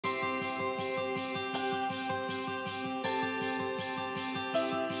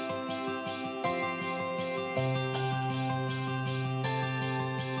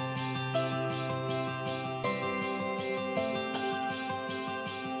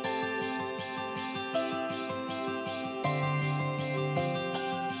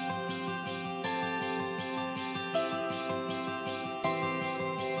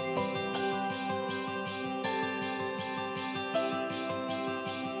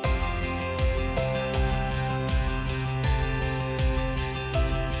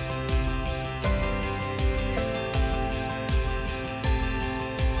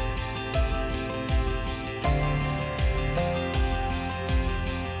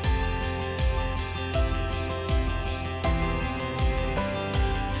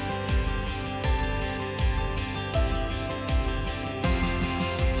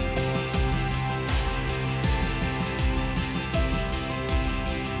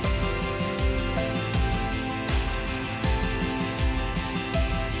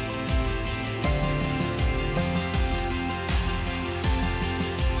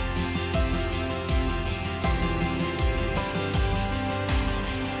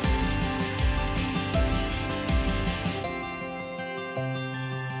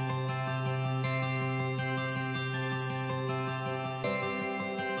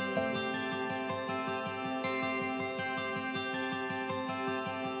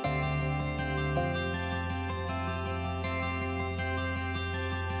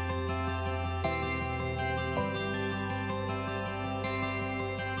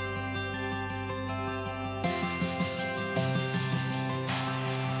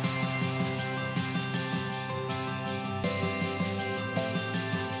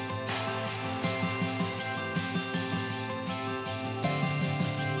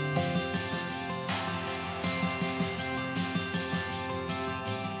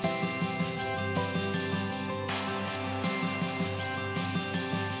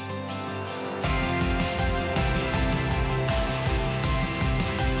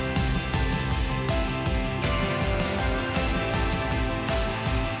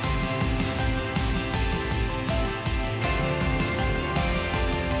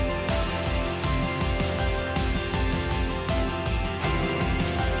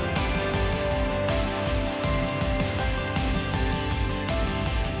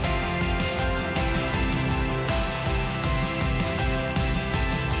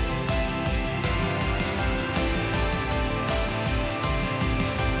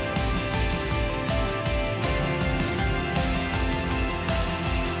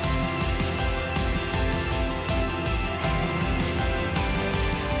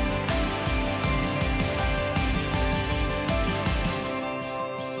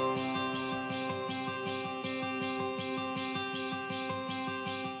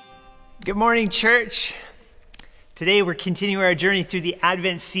Good morning, church. Today we're continuing our journey through the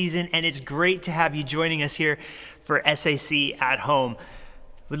Advent season, and it's great to have you joining us here for SAC at Home.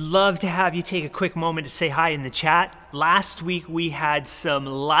 Would love to have you take a quick moment to say hi in the chat. Last week we had some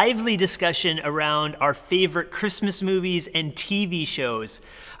lively discussion around our favorite Christmas movies and TV shows.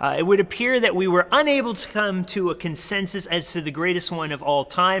 It would appear that we were unable to come to a consensus as to the greatest one of all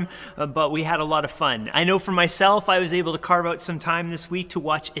time, but we had a lot of fun. I know for myself, I was able to carve out some time this week to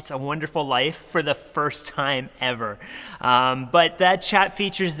watch It's a Wonderful Life for the first time ever. But that chat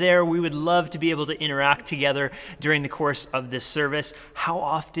feature's there. We would love to be able to interact together during the course of this service. How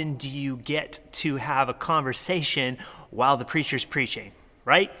often do you get to have a conversation while the preacher's preaching,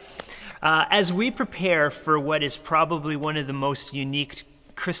 right? As we prepare for what is probably one of the most unique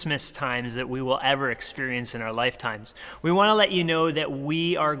Christmas times that we will ever experience in our lifetimes, we want to let you know that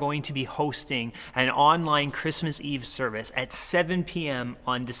we are going to be hosting an online Christmas Eve service at 7 p.m.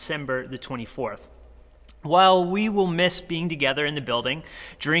 on December the 24th. While we will miss being together in the building,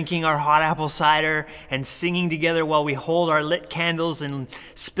 drinking our hot apple cider and singing together while we hold our lit candles and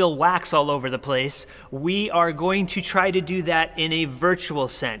spill wax all over the place, we are going to try to do that in a virtual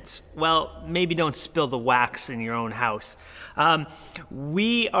sense. Well, maybe don't spill the wax in your own house.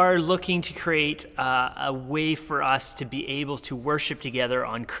 We are looking to create a way for us to be able to worship together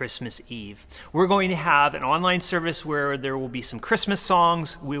on Christmas Eve. We're going to have an online service where there will be some Christmas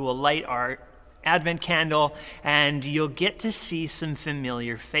songs. We will light our Advent candle, and you'll get to see some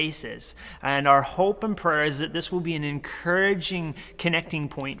familiar faces. And our hope and prayer is that this will be an encouraging connecting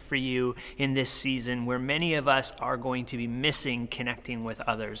point for you in this season where many of us are going to be missing connecting with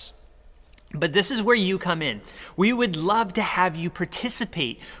others. But this is where you come in. We would love to have you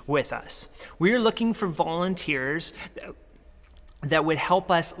participate with us. We are looking for volunteers that would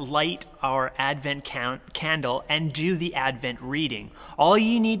help us light our Advent candle and do the Advent reading. All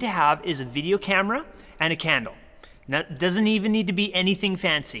you need to have is a video camera and a candle. That doesn't even need to be anything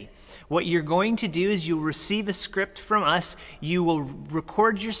fancy. What you're going to do is you'll receive a script from us. You will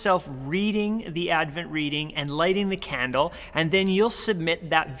record yourself reading the Advent reading and lighting the candle, and then you'll submit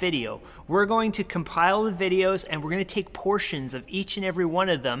that video. We're going to compile the videos, and we're going to take portions of each and every one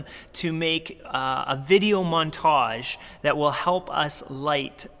of them to make a video montage that will help us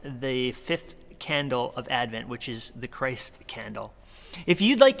light the fifth candle of Advent, which is the Christ candle. If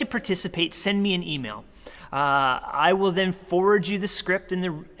you'd like to participate, send me an email. I will then forward you the script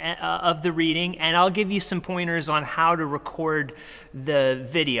of the reading, and I'll give you some pointers on how to record the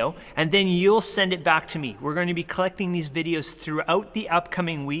video, and then you'll send it back to me. We're going to be collecting these videos throughout the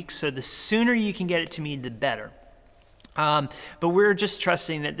upcoming week, so the sooner you can get it to me, the better. But we're just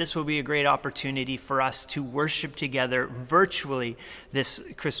trusting that this will be a great opportunity for us to worship together virtually this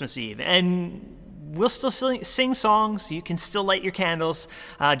Christmas Eve. And we'll still sing songs. You can still light your candles.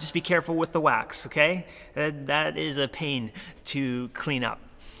 Just be careful with the wax, okay? That is a pain to clean up.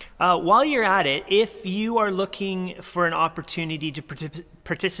 While you're at it, if you are looking for an opportunity to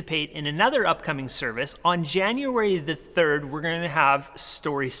participate in another upcoming service, on January the 3rd, we're going to have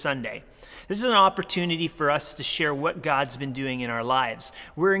Story Sunday. This is an opportunity for us to share what God's been doing in our lives.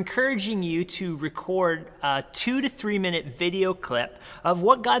 We're encouraging you to record a 2 to 3 minute video clip of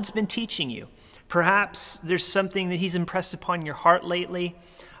what God's been teaching you. Perhaps there's something that He's impressed upon your heart lately.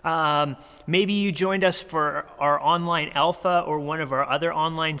 Maybe you joined us for our online alpha or one of our other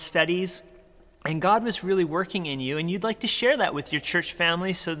online studies, and God was really working in you, and you'd like to share that with your church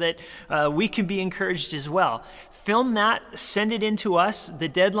family so that we can be encouraged as well. Film that, send it in to us. The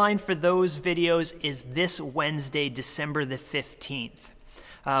deadline for those videos is this Wednesday, December the 15th.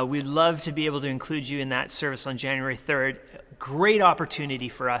 We'd love to be able to include you in that service on January 3rd. Great opportunity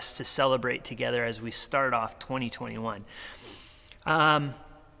for us to celebrate together as we start off 2021.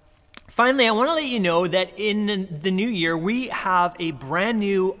 Finally, I want to let you know that in the new year, we have a brand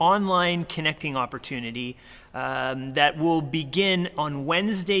new online connecting opportunity that will begin on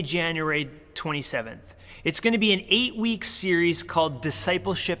Wednesday, January 27th. It's going to be an 8-week series called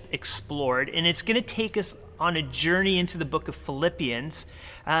Discipleship Explored, and it's going to take us on a journey into the book of Philippians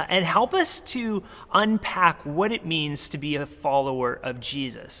and help us to unpack what it means to be a follower of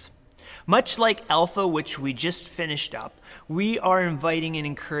Jesus. Much like Alpha, which we just finished up, we are inviting and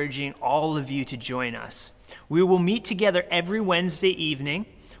encouraging all of you to join us. We will meet together every Wednesday evening.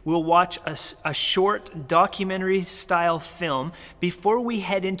 We'll watch a short documentary-style film before we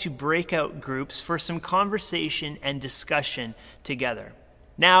head into breakout groups for some conversation and discussion together.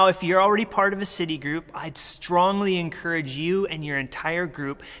 Now, if you're already part of a city group, I'd strongly encourage you and your entire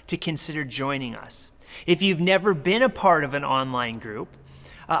group to consider joining us. If you've never been a part of an online group,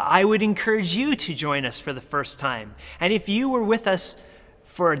 I would encourage you to join us for the first time. And if you were with us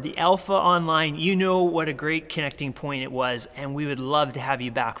for the Alpha Online, you know what a great connecting point it was, and we would love to have you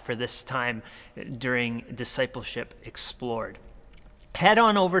back for this time during Discipleship Explored. Head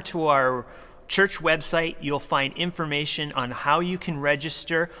on over to our church website. You'll find information on how you can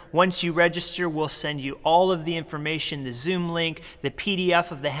register. Once you register, we'll send you all of the information, the Zoom link, the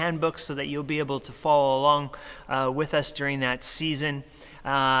PDF of the handbook, so that you'll be able to follow along with us during that season.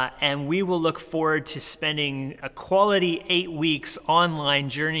 And we will look forward to spending a quality 8 weeks online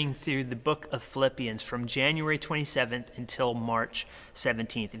journeying through the book of Philippians from January 27th until March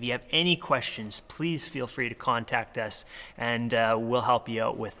 17th. If you have any questions, please feel free to contact us, and we'll help you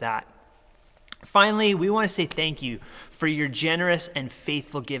out with that. Finally, we want to say thank you for your generous and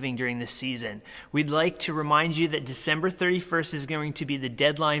faithful giving during this season. We'd like to remind you that December 31st is going to be the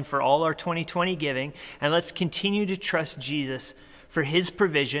deadline for all our 2020 giving, and let's continue to trust Jesus for his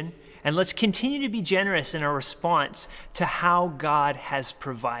provision, and let's continue to be generous in our response to how God has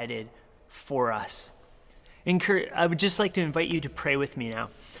provided for us. I would just like to invite you to pray with me now.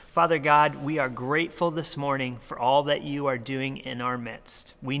 Father God, we are grateful this morning for all that you are doing in our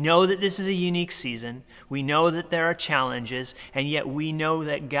midst. We know that this is a unique season. We know that there are challenges, and yet we know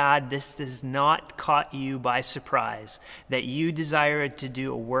that, God, this does not caught you by surprise, that you desire to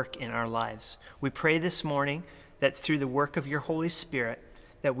do a work in our lives. We pray this morning that through the work of your Holy Spirit,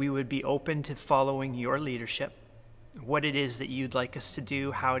 that we would be open to following your leadership, what it is that you'd like us to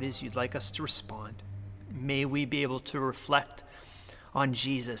do, how it is you'd like us to respond. May we be able to reflect on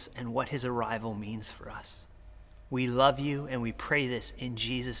Jesus and what his arrival means for us. We love you, and we pray this in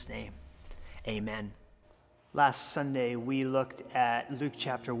Jesus' name. Amen. Last Sunday, we looked at Luke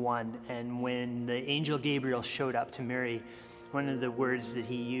chapter 1, and when the angel Gabriel showed up to Mary, one of the words that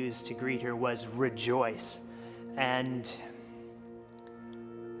he used to greet her was rejoice. And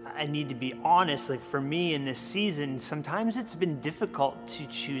I need to be honest, like for me in this season, sometimes it's been difficult to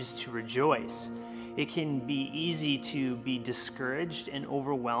choose to rejoice. It can be easy to be discouraged and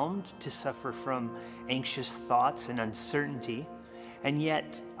overwhelmed, to suffer from anxious thoughts and uncertainty. And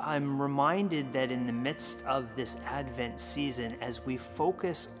yet, I'm reminded that in the midst of this Advent season, as we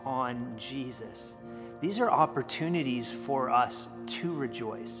focus on Jesus, these are opportunities for us to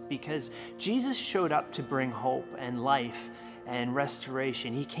rejoice, because Jesus showed up to bring hope and life and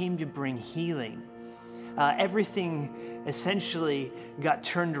restoration. He came to bring healing. Everything essentially got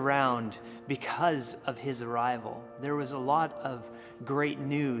turned around because of his arrival. There was a lot of great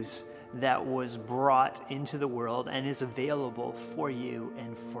news that was brought into the world and is available for you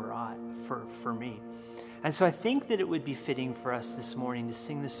and for me. And so I think that it would be fitting for us this morning to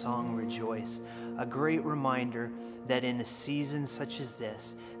sing the song Rejoice, a great reminder that in a season such as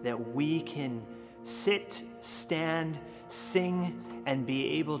this, that we can sit, stand, sing, and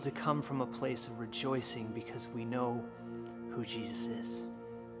be able to come from a place of rejoicing because we know who Jesus is.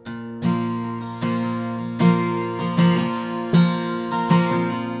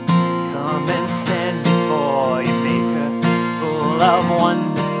 Come and stand before your Maker, full of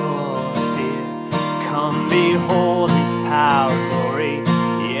wonderful fear. Come behold his power and glory,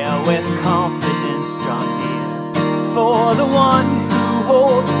 yeah, with confidence draw near. For the one who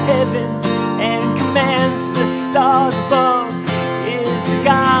holds heavens and commands the stars above is the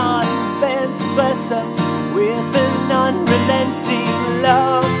God who bends to bless us with an unrelenting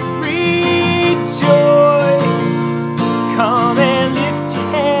love. Rejoice, come and lift your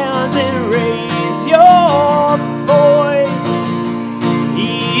hands and raise your voice.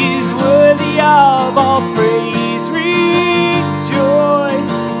 He is worthy of all praise.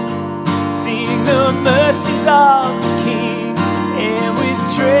 Rejoice, sing the mercies of the King, and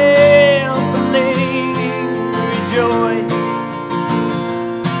with trembling rejoice.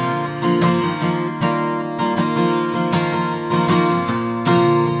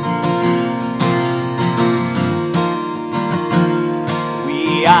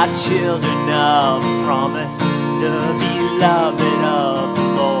 We are children of promise, the beloved of the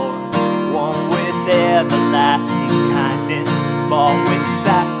Lord, one with everlasting kindness, bought with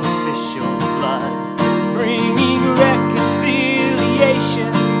sacrificial blood, bringing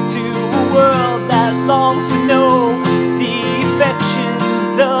reconciliation to a world that longs to know the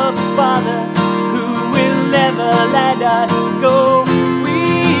affections of the Father, who will never let us go.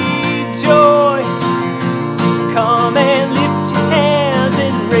 Rejoice, come and lift your hands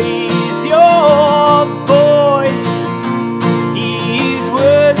and raise your voice. He is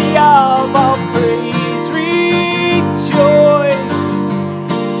worthy of all praise. Rejoice,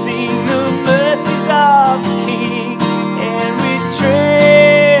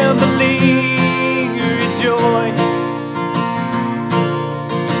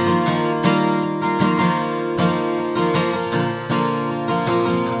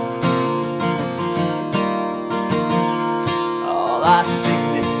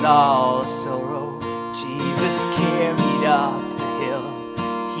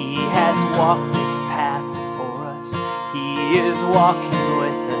 walked this path before us. He is walking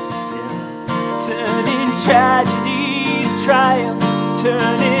with us still, turning tragedy to triumph,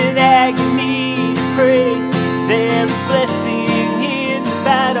 turning agony to praise. There is blessing in the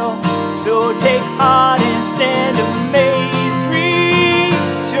battle, so take heart and stand amazed.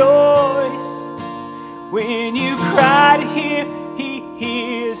 Rejoice when you cry to Him, He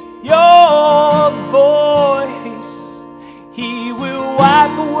hears your voice. He will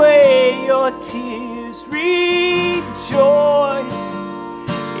wipe away your tears. Rejoice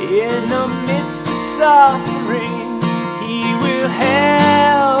in the midst of suffering. He will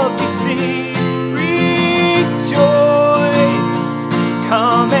help you see. Rejoice.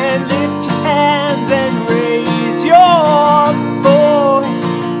 Come and lift your hands and raise your voice.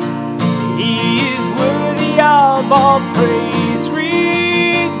 He is worthy of all praise.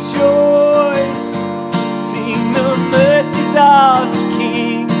 Rejoice. Sing the mercies of the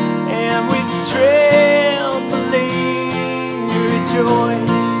King, and with trembling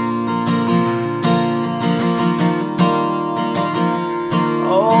rejoice.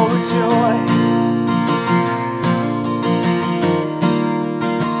 Oh, rejoice.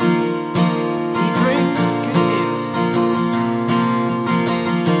 He brings good news,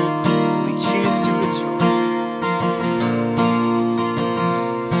 so we choose to rejoice.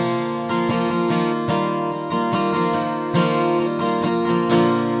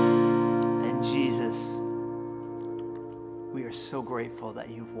 And Jesus, we are so grateful that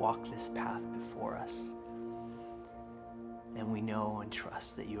you've walked this path before us. And we know and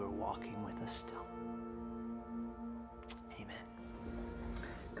trust that you are walking with us still. Amen.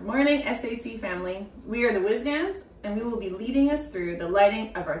 Good morning, SAC family. We are the Wizdans, and we will be leading us through the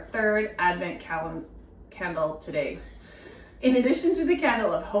lighting of our third Advent candle today. In addition to the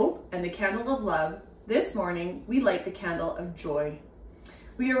candle of hope and the candle of love, this morning we light the candle of joy.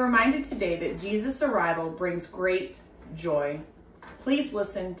 We are reminded today that Jesus' arrival brings great joy. Please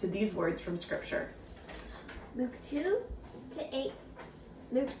listen to these words from Scripture. Luke 2:8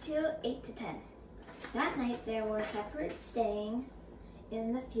 to 10. That night there were shepherds staying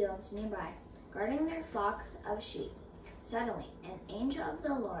in the fields nearby, guarding their flocks of sheep. Suddenly, an angel of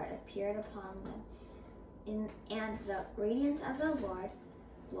the Lord appeared upon them, and the radiance of the Lord's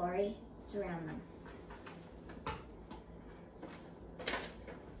glory surrounded them.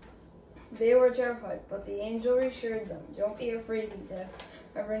 They were terrified, but the angel reassured them. "Don't be afraid," he said.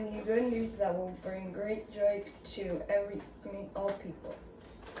 "I bring you good news that will bring great joy to all people."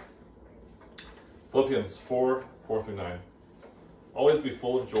 Philippians 4:4 through 9. Always be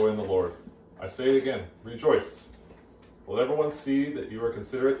full of joy in the Lord. I say it again, rejoice. Let everyone see that you are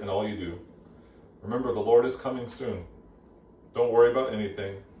considerate in all you do. Remember, the Lord is coming soon. Don't worry about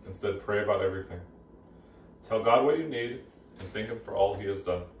anything. Instead, pray about everything. Tell God what you need and thank Him for all He has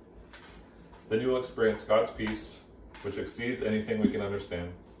done. Then you will experience God's peace, which exceeds anything we can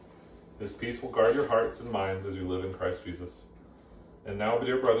understand. His peace will guard your hearts and minds as you live in Christ Jesus. And now,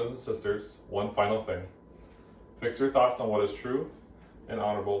 dear brothers and sisters, one final thing. Fix your thoughts on what is true and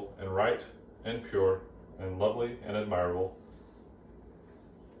honorable and right and pure and lovely and admirable.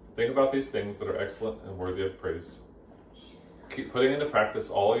 Think about these things that are excellent and worthy of praise. Keep putting into practice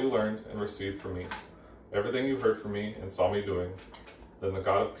all you learned and received from me, everything you heard from me and saw me doing. Then the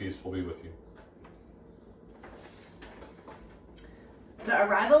God of peace will be with you. The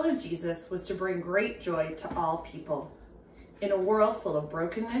arrival of Jesus was to bring great joy to all people. In a world full of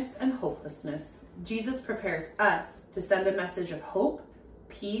brokenness and hopelessness, Jesus prepares us to send a message of hope,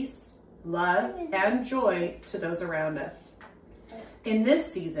 peace, love, and joy to those around us. In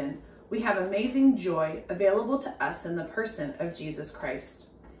this season, we have amazing joy available to us in the person of Jesus Christ.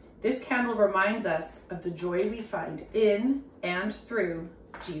 This candle reminds us of the joy we find in and through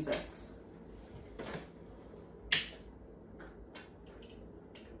Jesus.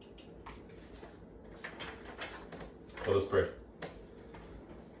 Let us pray.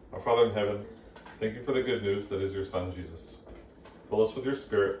 Our Father in heaven, thank you for the good news that is your Son, Jesus. Fill us with your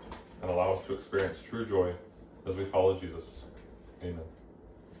Spirit and allow us to experience true joy as we follow Jesus. Amen.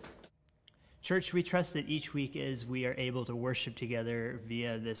 Church, we trust that each week as we are able to worship together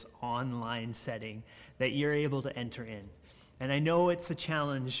via this online setting, that you're able to enter in. And I know it's a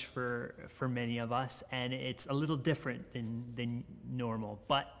challenge for many of us, and it's a little different than normal,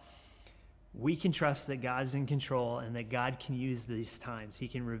 but we can trust that God's in control and that God can use these times. He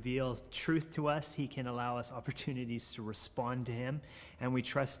can reveal truth to us. He can allow us opportunities to respond to Him. And we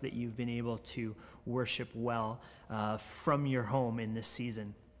trust that you've been able to worship well from your home in this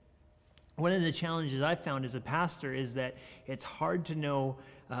season. One of the challenges I've found as a pastor is that it's hard to know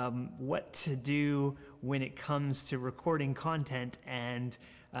what to do when it comes to recording content and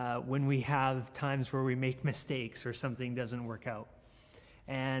when we have times where we make mistakes or something doesn't work out.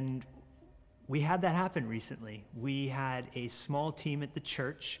 And we had that happen recently. We had a small team at the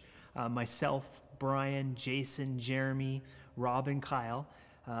church, myself, Brian, Jason, Jeremy, Rob, and Kyle,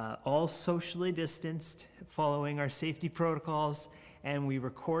 all socially distanced, following our safety protocols, and we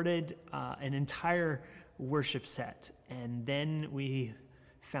recorded an entire worship set. And then we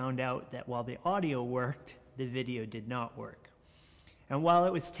found out that while the audio worked, the video did not work. And while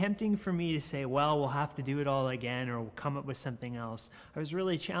it was tempting for me to say, well, we'll have to do it all again or we'll come up with something else, I was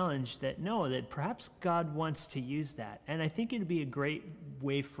really challenged that no, that perhaps God wants to use that. And I think it'd be a great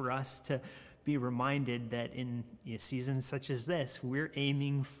way for us to be reminded that in seasons such as this, we're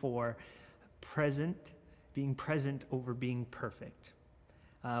aiming for being present over being perfect.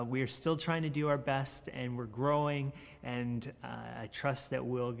 We are still trying to do our best, and we're growing, and I trust that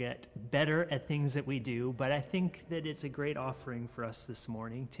we'll get better at things that we do, but I think that it's a great offering for us this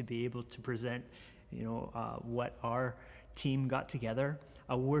morning to be able to present, what our team got together,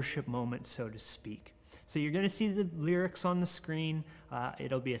 a worship moment, so to speak. So you're going to see the lyrics on the screen.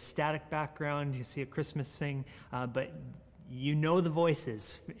 It'll be a static background. You see a Christmas thing, but you know the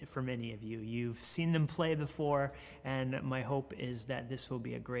voices for many of you. You've seen them play before, and my hope is that this will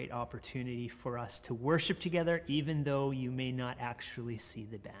be a great opportunity for us to worship together, even though you may not actually see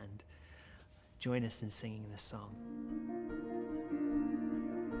the band. Join us in singing this song.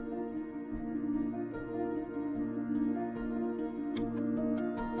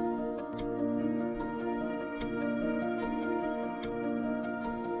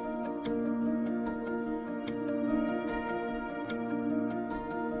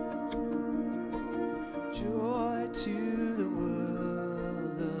 Joy to the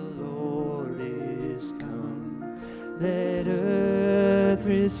world, the Lord is come. Let earth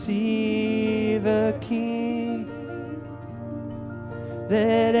receive a King.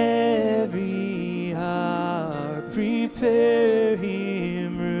 Let every heart prepare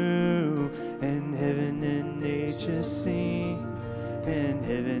him room. And heaven and nature sing. And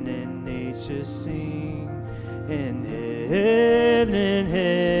heaven and nature sing. And heaven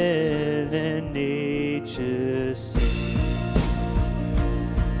and nature sing.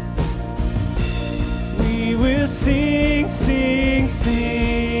 We will sing, sing, sing.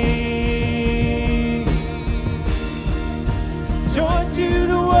 Joy to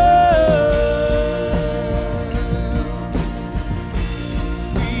the world.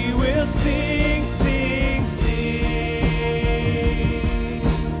 We will sing, sing, sing.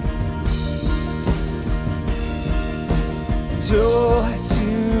 Joy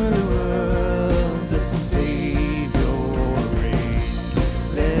to the world, the Savior reigns.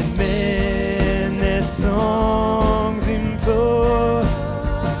 Let men their songs implore,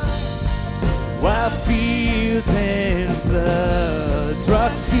 while fields and floods,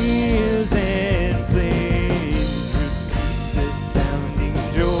 rocks, hills, and plains repeat the sounding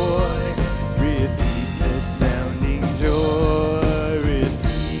joy. Repeat the sounding joy.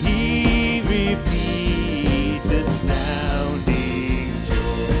 Repeat the sounding joy.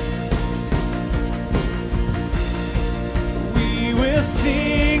 We will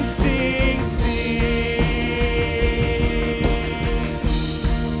sing, sing, sing.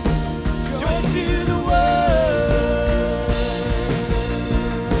 Joy to the world.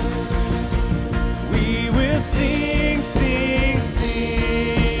 We will sing, sing, sing.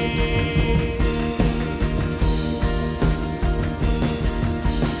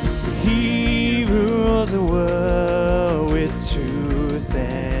 He rules the world with truth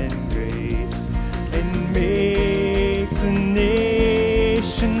and grace, and makes the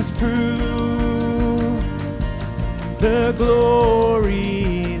nations prove the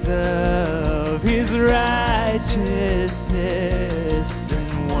glories of his righteousness,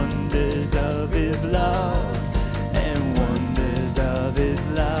 and wonders of his love, and wonders of his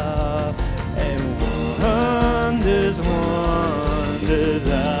love, and wonders of his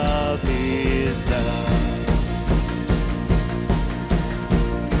love.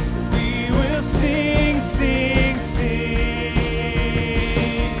 We will sing, sing, sing.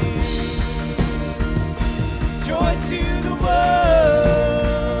 Joy to the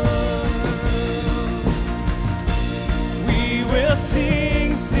world. We will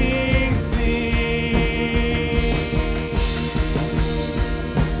sing, sing, sing.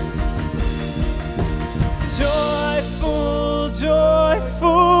 Joyful,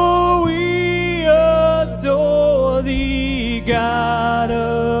 joyful, we adore thee, God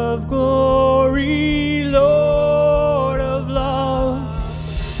of glory, Lord of love.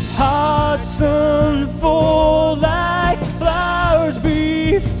 Hearts unfold like flowers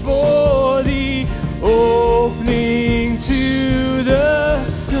before thee, opening to the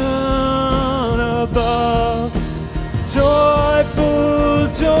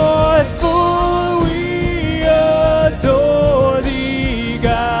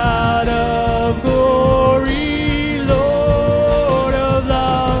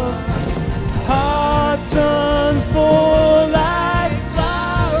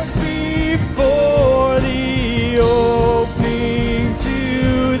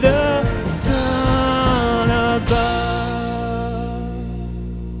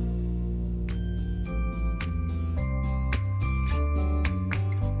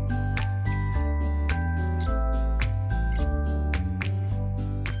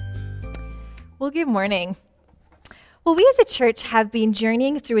Well, good morning. Well, we as a church have been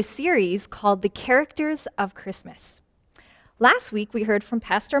journeying through a series called The Characters of Christmas. Last week, we heard from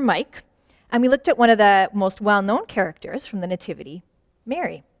Pastor Mike, and we looked at one of the most well-known characters from the Nativity,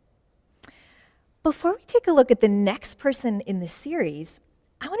 Mary. Before we take a look at the next person in the series,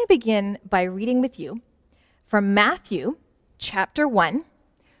 I want to begin by reading with you from Matthew chapter 1,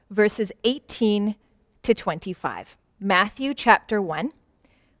 verses 18 to 25. Matthew chapter 1,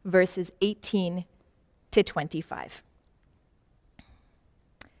 verses 18 to 25.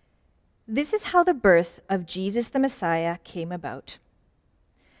 This is how the birth of Jesus the Messiah came about.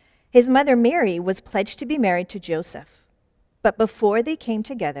 His mother Mary was pledged to be married to Joseph, but before they came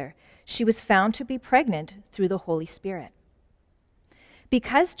together, she was found to be pregnant through the Holy Spirit.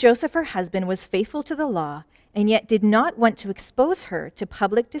 Because Joseph, her husband, was faithful to the law and yet did not want to expose her to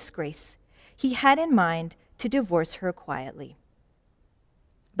public disgrace, he had in mind to divorce her quietly.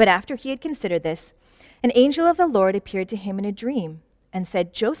 But after he had considered this, an angel of the Lord appeared to him in a dream and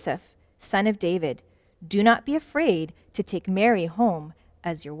said, "Joseph, son of David, do not be afraid to take Mary home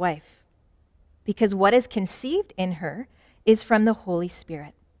as your wife, because what is conceived in her is from the Holy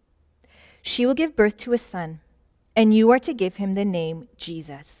Spirit. She will give birth to a son, and you are to give him the name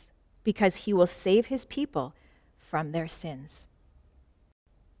Jesus, because he will save his people from their sins."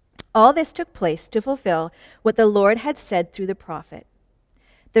 All this took place to fulfill what the Lord had said through the prophet.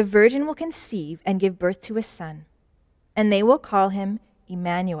 The virgin will conceive and give birth to a son, and they will call him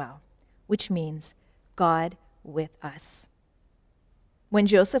Emmanuel, which means God with us. When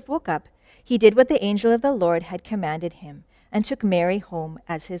Joseph woke up, he did what the angel of the Lord had commanded him and took Mary home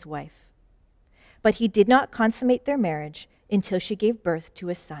as his wife. But he did not consummate their marriage until she gave birth to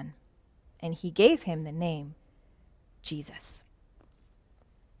a son, and he gave him the name Jesus.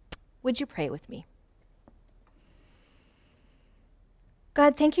 Would you pray with me?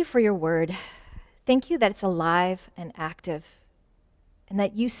 God, thank you for your word. Thank you that it's alive and active, and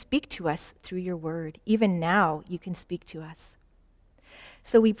that you speak to us through your word. Even now, you can speak to us.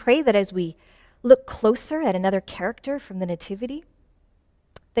 So we pray that as we look closer at another character from the Nativity,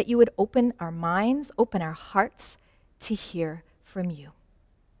 that you would open our minds, open our hearts to hear from you.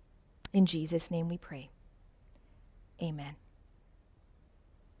 In Jesus' name we pray. Amen.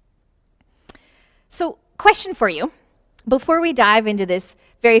 So, question for you, before we dive into this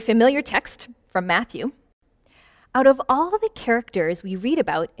very familiar text from Matthew. Out of all the characters we read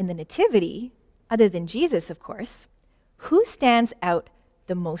about in the Nativity, other than Jesus, of course, who stands out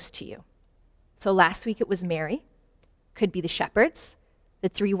the most to you? So last week it was Mary, could be the shepherds, the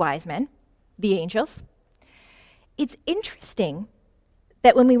three wise men, the angels. It's interesting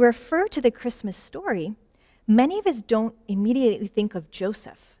that when we refer to the Christmas story, many of us don't immediately think of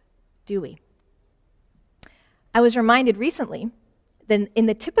Joseph, do we? I was reminded recently that in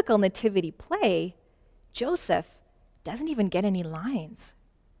the typical nativity play, Joseph doesn't even get any lines,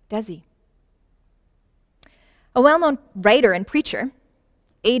 does he? A well-known writer and preacher,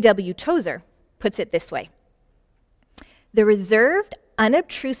 A.W. Tozer, puts it this way: "The reserved,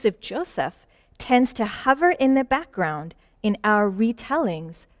 unobtrusive Joseph tends to hover in the background in our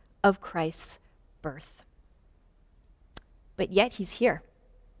retellings of Christ's birth. But yet he's here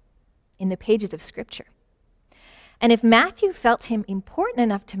in the pages of Scripture. And if Matthew felt him important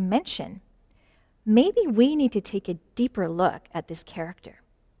enough to mention, maybe we need to take a deeper look at this character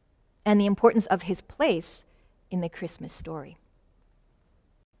and the importance of his place in the Christmas story."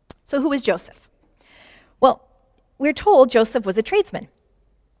 So who was Joseph? Well, we're told Joseph was a tradesman.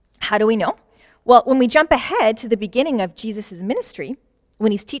 How do we know? Well, when we jump ahead to the beginning of Jesus' ministry,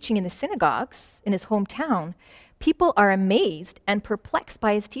 when he's teaching in the synagogues in his hometown, people are amazed and perplexed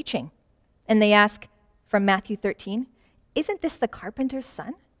by his teaching. And they ask, from Matthew 13, "Isn't this the carpenter's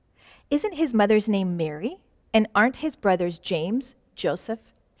son? Isn't his mother's name Mary? And aren't his brothers James, Joseph,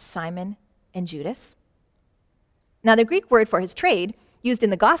 Simon, and Judas?" Now, the Greek word for his trade, used in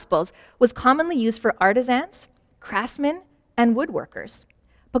the Gospels, was commonly used for artisans, craftsmen, and woodworkers,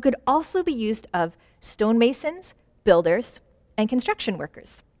 but could also be used of stonemasons, builders, and construction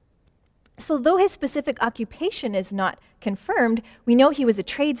workers. So though his specific occupation is not confirmed, we know he was a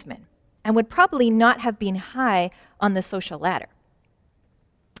tradesman and would probably not have been high on the social ladder.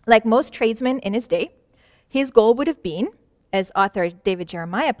 Like most tradesmen in his day, his goal would have been, as author David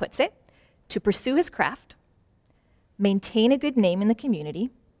Jeremiah puts it, to pursue his craft, maintain a good name in the community,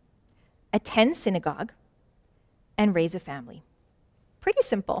 attend synagogue, and raise a family. Pretty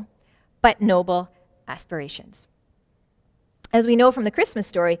simple, but noble aspirations. As we know from the Christmas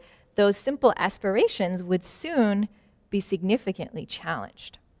story, those simple aspirations would soon be significantly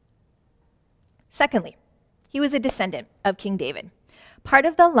challenged. Secondly, he was a descendant of King David. part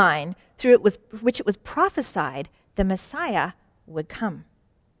of the line through which it was prophesied the Messiah would come.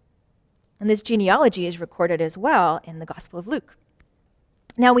 And this genealogy is recorded as well in the Gospel of Luke.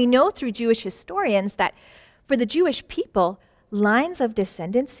 Now, we know through Jewish historians that for the Jewish people, lines of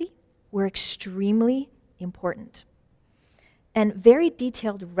descendancy were extremely important. And very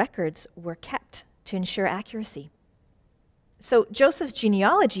detailed records were kept to ensure accuracy. So Joseph's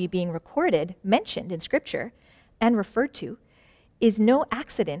genealogy being recorded, mentioned in Scripture, and referred to, is no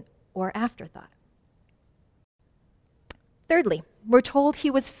accident or afterthought. Thirdly, we're told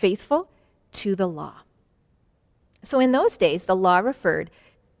he was faithful to the law. So in those days, the law referred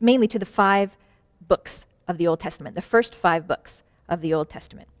mainly to the 5 books of the Old Testament, the first 5 books of the Old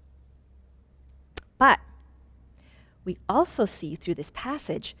Testament. But we also see through this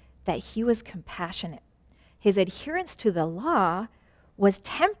passage that he was compassionate. His adherence to the law was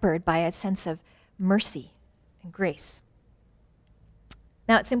tempered by a sense of mercy and grace.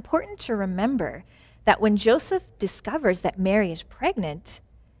 Now, it's important to remember that when Joseph discovers that Mary is pregnant,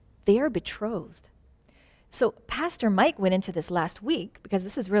 they are betrothed. So Pastor Mike went into this last week because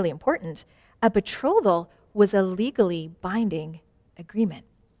this is really important. A betrothal was a legally binding agreement.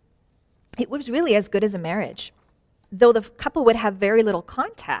 It was really as good as a marriage. Though the couple would have very little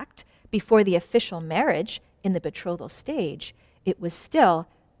contact before the official marriage in the betrothal stage, it was still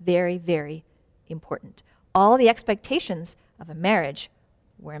very, very important. All the expectations of a marriage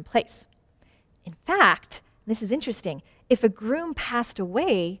were in place. In fact, this is interesting, if a groom passed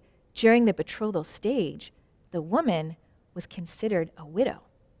away during the betrothal stage, the woman was considered a widow.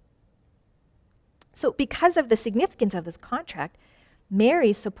 So because of the significance of this contract,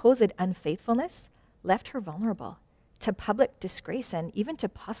 Mary's supposed unfaithfulness left her vulnerable to public disgrace and even to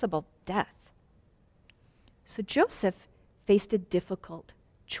possible death. So Joseph faced a difficult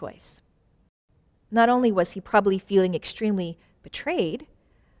choice. Not only was he probably feeling extremely betrayed,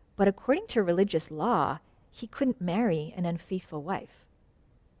 but according to religious law, he couldn't marry an unfaithful wife.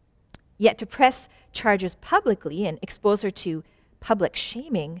 Yet to press charges publicly and expose her to public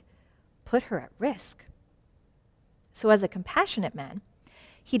shaming put her at risk. So as a compassionate man,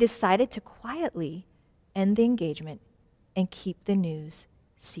 he decided to quietly end the engagement and keep the news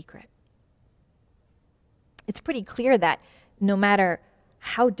secret. It's pretty clear that no matter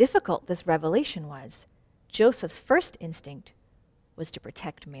how difficult this revelation was, Joseph's first instinct was to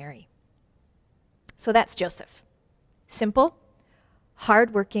protect Mary. So that's Joseph. Simple,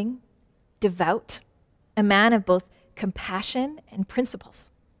 hardworking, devout, a man of both compassion and principles.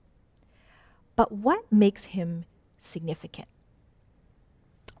 But what makes him significant?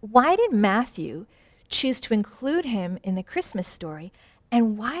 Why did Matthew choose to include him in the Christmas story,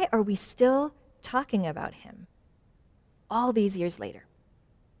 and why are we still talking about him all these years later?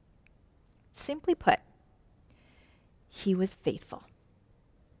 Simply put, he was faithful.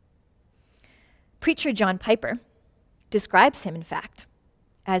 Preacher John Piper describes him, in fact,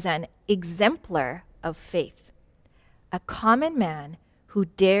 as an exemplar of faith, a common man who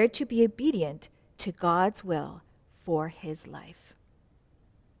dared to be obedient to God's will for his life.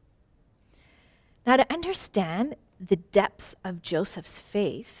 Now, to understand the depths of Joseph's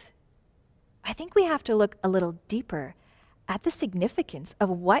faith, I think we have to look a little deeper at the significance of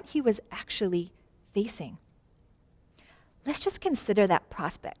what he was actually facing. Let's just consider that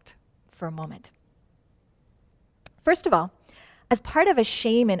prospect for a moment. First of all, as part of a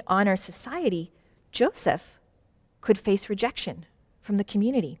shame and honor society, Joseph could face rejection from the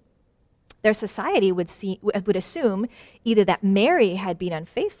community. Their society would assume either that Mary had been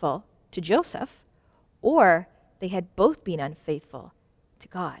unfaithful to Joseph, or they had both been unfaithful to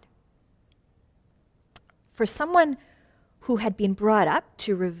God. For someone who had been brought up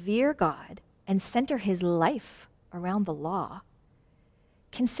to revere God and center his life around the law,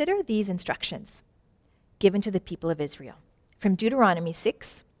 consider these instructions given to the people of Israel from Deuteronomy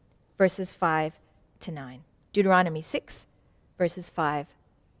 6, verses 5 to 9. Deuteronomy 6, verses 5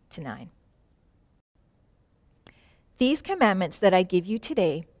 to 9. These commandments that I give you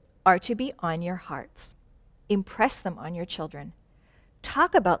today are to be on your hearts. Impress them on your children.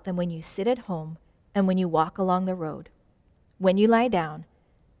 Talk about them when you sit at home and when you walk along the road, when you lie down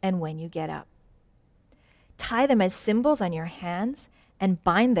and when you get up. Tie them as symbols on your hands and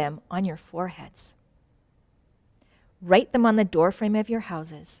bind them on your foreheads. Write them on the doorframe of your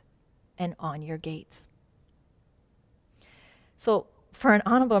houses and on your gates. So for an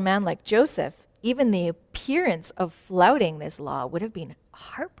honorable man like Joseph, even the appearance of flouting this law would have been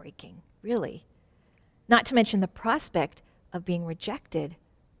heartbreaking, really. Not to mention the prospect of being rejected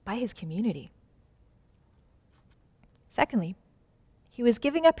by his community. Secondly, he was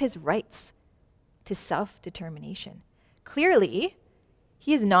giving up his rights to self-determination. Clearly,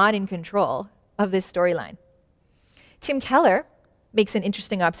 He is not in control of this storyline. Tim Keller makes an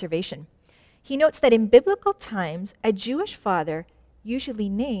interesting observation. He notes that in biblical times, a Jewish father usually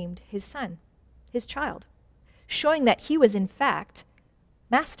named his son, his child, showing that he was in fact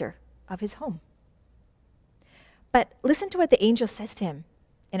master of his home. But listen to what the angel says to him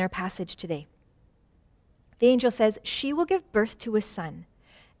in our passage today. The angel says, "She will give birth to a son,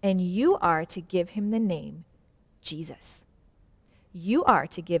 and you are to give him the name Jesus." You are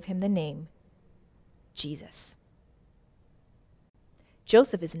to give him the name Jesus.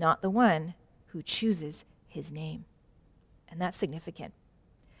 Joseph is not the one who chooses his name, and that's significant.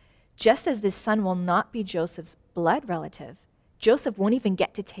 Just as this son will not be Joseph's blood relative, Joseph won't even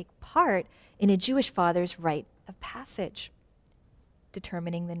get to take part in a Jewish father's rite of passage,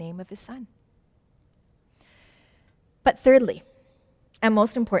 determining the name of his son. But thirdly, and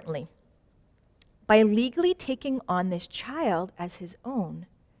most importantly, by legally taking on this child as his own,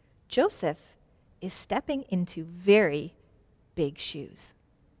 Joseph is stepping into very big shoes,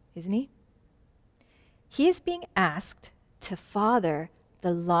 isn't he? He is being asked to father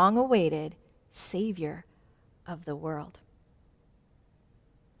the long-awaited Savior of the world.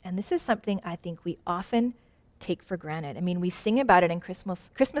 And this is something I think we often take for granted. I mean, we sing about it in Christmas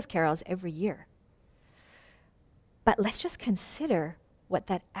carols every year. But let's just consider what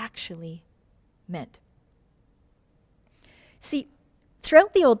that actually meant. See,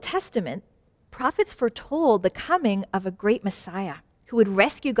 throughout the Old Testament, prophets foretold the coming of a great Messiah who would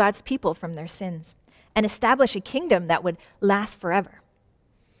rescue God's people from their sins and establish a kingdom that would last forever.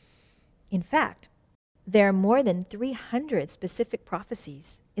 In fact, there are more than 300 specific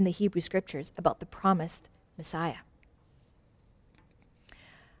prophecies in the Hebrew Scriptures about the promised Messiah.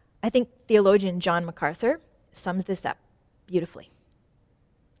 I think theologian John MacArthur sums this up beautifully.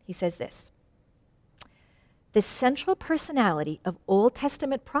 He says this: "The central personality of Old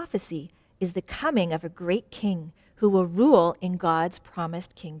Testament prophecy is the coming of a great king who will rule in God's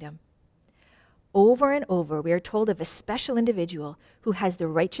promised kingdom. Over and over, we are told of a special individual who has the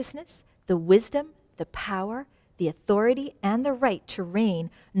righteousness, the wisdom, the power, the authority, and the right to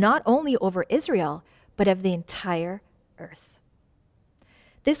reign not only over Israel, but of the entire earth.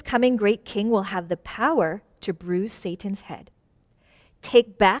 This coming great king will have the power to bruise Satan's head,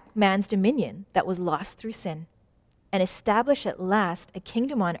 take back man's dominion that was lost through sin, and establish at last a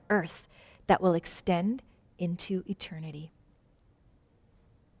kingdom on earth that will extend into eternity."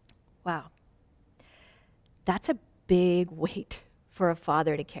 Wow. That's a big weight for a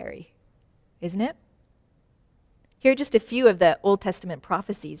father to carry, isn't it? Here are just a few of the Old Testament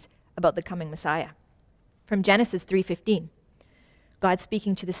prophecies about the coming Messiah. From Genesis 3:15, God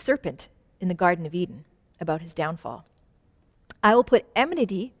speaking to the serpent in the Garden of Eden about his downfall. "I will put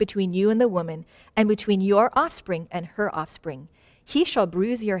enmity between you and the woman, and between your offspring and her offspring. He shall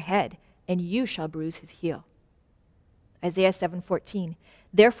bruise your head, and you shall bruise his heel." Isaiah 7:14,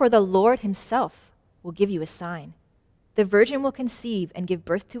 "Therefore the Lord himself will give you a sign. The virgin will conceive and give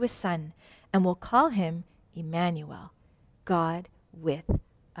birth to a son, and will call him Emmanuel, God with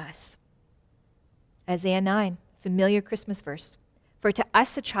us." Isaiah 9, familiar Christmas verse, "For to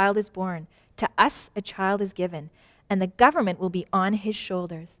us a child is born, to us a child is given, and the government will be on his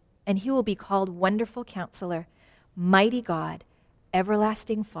shoulders, and he will be called Wonderful Counselor, Mighty God,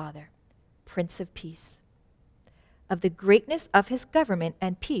 Everlasting Father, Prince of Peace. Of the greatness of his government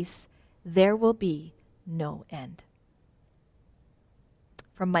and peace, there will be no end."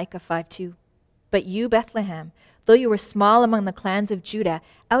 From Micah 5:2, "But you, Bethlehem, though you were small among the clans of Judah,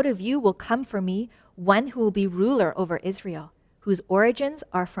 out of you will come for me one who will be ruler over Israel, whose origins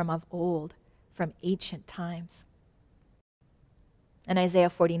are from of old, from ancient times." And Isaiah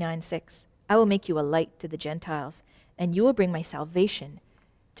 49:6, "I will make you a light to the Gentiles, and you will bring my salvation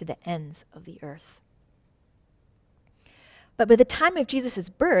to the ends of the earth." But by the time of Jesus'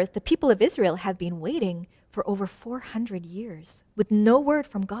 birth, the people of Israel have been waiting for over 400 years with no word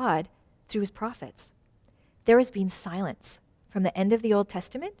from God through his prophets. There has been silence from the end of the Old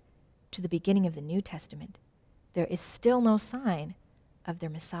Testament to the beginning of the New Testament. There is still no sign of their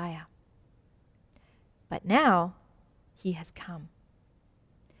Messiah. But now he has come.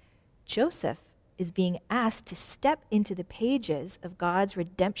 Joseph is being asked to step into the pages of God's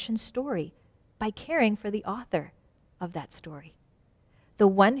redemption story by caring for the author of that story, the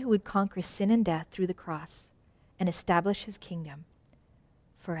one who would conquer sin and death through the cross and establish his kingdom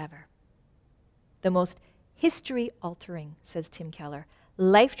forever. The most history-altering, says Tim Keller,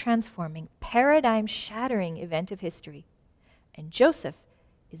 life-transforming, paradigm-shattering event of history. And Joseph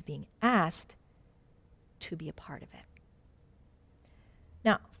is being asked to be a part of it.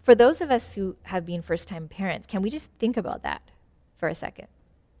 Now, for those of us who have been first-time parents, can we just think about that for a second.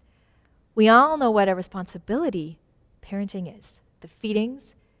 We all know what a responsibility parenting is. The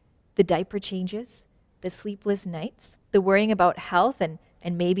feedings, the diaper changes, the sleepless nights, the worrying about health and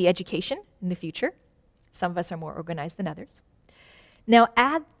maybe education in the future. Some of us are more organized than others. Now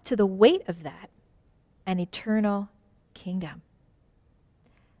add to the weight of that an eternal kingdom.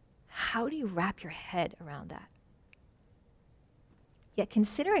 How do you wrap your head around that? Yet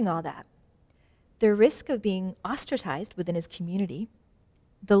considering all that, the risk of being ostracized within his community,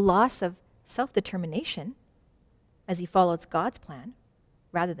 the loss of self-determination as he follows God's plan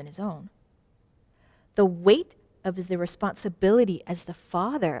rather than his own, the weight of the responsibility as the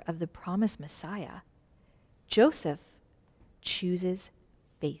father of the promised Messiah, Joseph chooses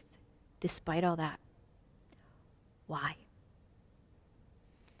faith despite all that. Why?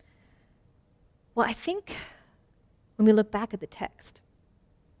 Well, I think when we look back at the text,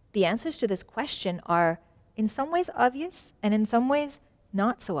 the answers to this question are in some ways obvious and in some ways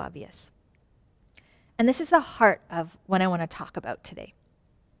not so obvious. And this is the heart of what I want to talk about today.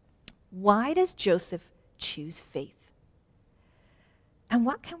 Why does Joseph choose faith? And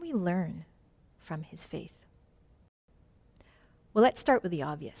what can we learn from his faith? Well, let's start with the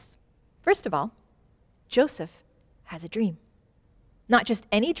obvious. First of all, Joseph has a dream. Not just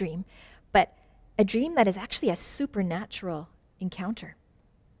any dream, but a dream that is actually a supernatural encounter.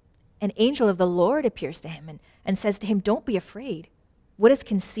 An angel of the Lord appears to him and says to him, "Don't be afraid. What is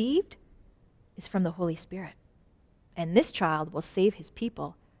conceived is from the Holy Spirit, and this child will save his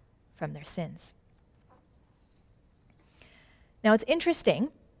people from their sins." Now, it's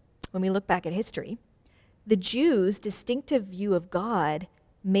interesting, when we look back at history, the Jews' distinctive view of God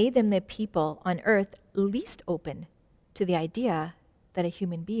made them the people on earth least open to the idea that a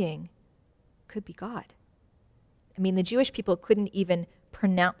human being could be God. I mean, the Jewish people couldn't even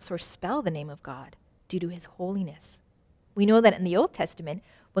pronounce or spell the name of God due to his holiness. We know that in the Old Testament,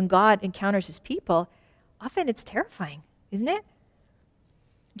 when God encounters his people, often it's terrifying, isn't it?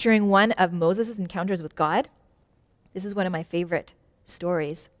 During one of Moses' encounters with God, this is one of my favorite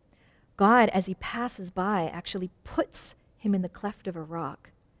stories. God, as he passes by, actually puts him in the cleft of a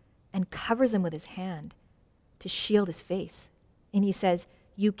rock and covers him with his hand to shield his face. And he says,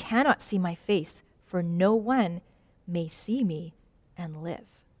 "You cannot see my face, for no one may see me and live."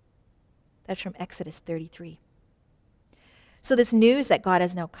 That's from Exodus 33. So this news that God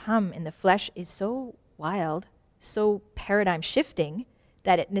has now come in the flesh is so wild, so paradigm shifting,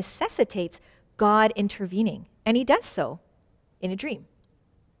 that it necessitates God intervening. And he does so in a dream.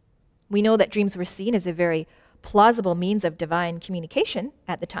 We know that dreams were seen as a very plausible means of divine communication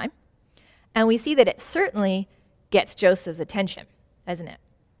at the time. And we see that it certainly gets Joseph's attention, doesn't it?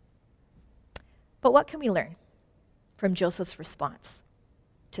 But what can we learn from Joseph's response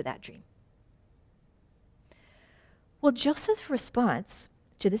to that dream? Well, Joseph's response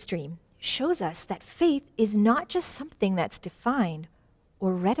to this dream shows us that faith is not just something that's defined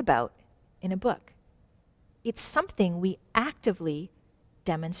or read about in a book. It's something we actively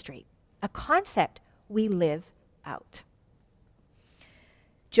demonstrate, a concept we live out.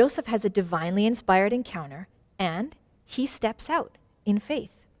 Joseph has a divinely inspired encounter, and he steps out in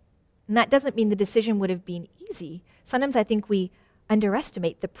faith. And that doesn't mean the decision would have been easy. Sometimes I think we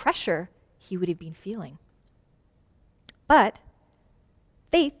underestimate the pressure he would have been feeling. But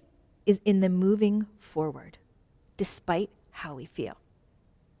faith is in the moving forward, despite how we feel.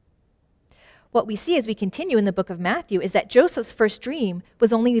 What we see as we continue in the book of Matthew is that Joseph's first dream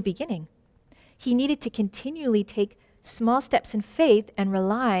was only the beginning. He needed to continually take small steps in faith and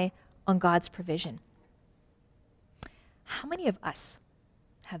rely on God's provision. How many of us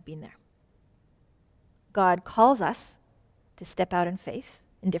have been there? God calls us to step out in faith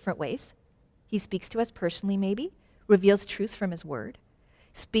in different ways. He speaks to us personally, maybe, reveals truths from his word,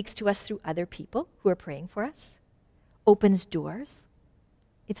 speaks to us through other people who are praying for us, opens doors.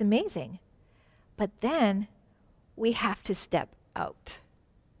 It's amazing. But then we have to step out.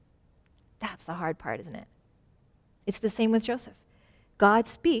 That's the hard part, isn't it? It's the same with Joseph. God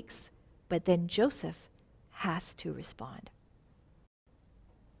speaks, but then Joseph has to respond.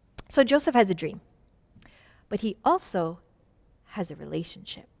 So Joseph has a dream, but he also has a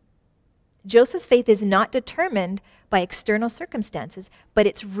relationship. Joseph's faith is not determined by external circumstances, but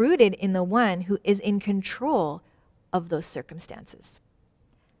it's rooted in the one who is in control of those circumstances.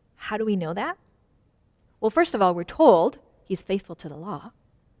 How do we know that? Well, first of all, we're told he's faithful to the law,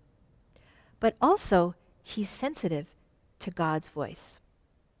 but also he's sensitive to God's voice.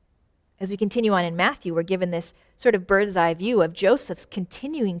 As we continue on in Matthew, we're given this sort of bird's eye view of Joseph's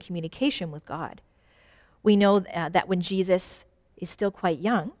continuing communication with God. We know that when Jesus is still quite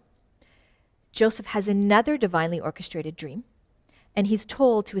young, Joseph has another divinely orchestrated dream. and he's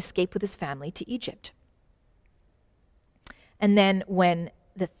told to escape with his family to Egypt. And then when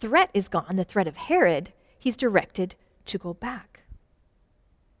the threat is gone, the threat of Herod, he's directed to go back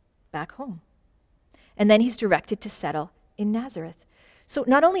home. And then he's directed to settle in Nazareth. So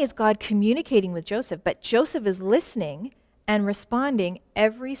not only is God communicating with Joseph, but Joseph is listening and responding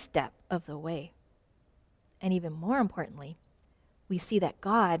every step of the way. And even more importantly, we see that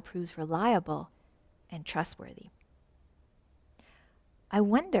God proves reliable and trustworthy. I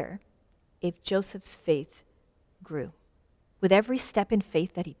wonder if Joseph's faith grew. With every step in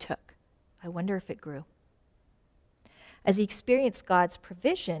faith that he took, I wonder if it grew. As he experienced God's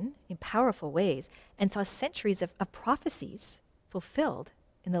provision in powerful ways and saw centuries of prophecies fulfilled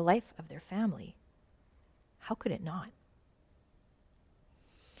in the life of their family, how could it not?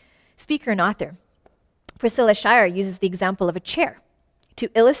 Speaker and author Priscilla Shirer uses the example of a chair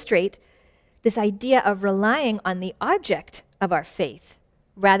to illustrate this idea of relying on the object of our faith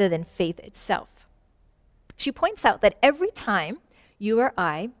rather than faith itself. She points out that every time you or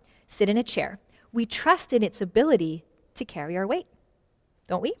I sit in a chair, we trust in its ability to carry our weight,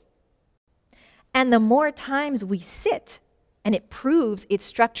 don't we? And the more times we sit and it proves its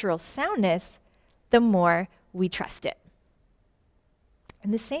structural soundness, the more we trust it.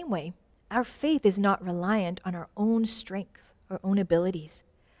 In the same way, our faith is not reliant on our own strength or own abilities,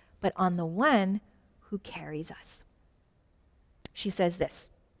 but on the one who carries us. She says this: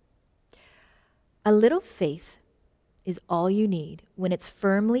 a little faith is all you need when it's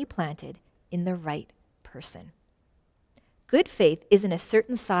firmly planted in the right person. Good faith isn't a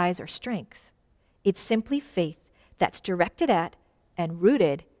certain size or strength. It's simply faith that's directed at and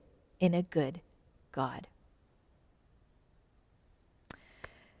rooted in a good God.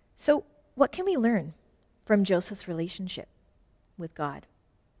 So, what can we learn from Joseph's relationship with God?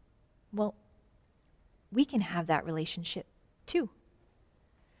 Well, we can have that relationship too.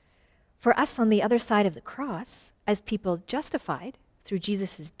 For us on the other side of the cross, as people justified through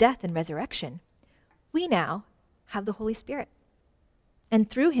Jesus' death and resurrection, we now have the Holy Spirit, and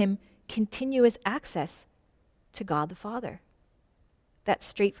through him, continuous access to God the Father. That's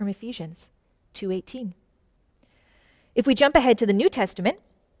straight from Ephesians 2:18. If we jump ahead to the New Testament,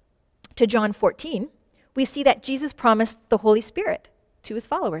 to John 14, we see that Jesus promised the Holy Spirit to his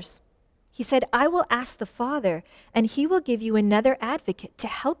followers. He said, I will ask the Father, and he will give you another advocate to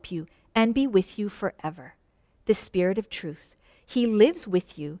help you and be with you forever, the Spirit of truth. He lives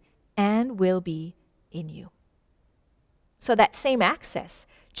with you and will be in you. So that same access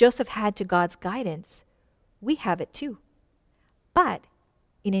Joseph had to God's guidance, we have it too, but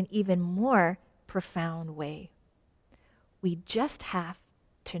in an even more profound way. We just have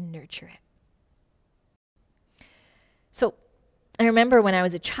to nurture it. So I remember when I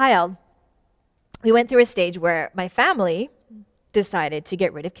was a child, we went through a stage where my family decided to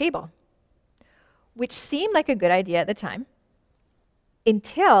get rid of cable, which seemed like a good idea at the time,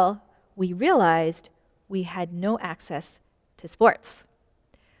 until we realized we had no access to sports,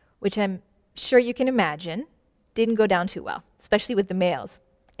 which I'm sure you can imagine didn't go down too well, especially with the males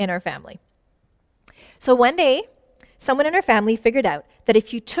in our family. So one day, someone in our family figured out that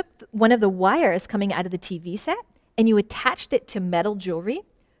if you took one of the wires coming out of the TV set and you attached it to metal jewelry,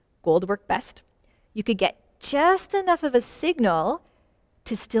 gold worked best, you could get just enough of a signal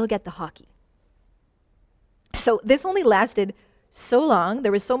to still get the hockey. So this only lasted so long.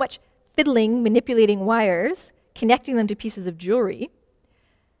 There was so much fiddling, manipulating wires, connecting them to pieces of jewelry.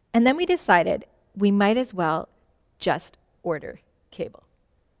 And then we decided we might as well just order cable.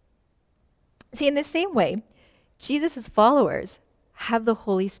 See, in the same way, Jesus' followers have the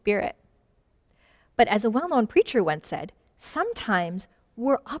Holy Spirit. But as a well-known preacher once said, sometimes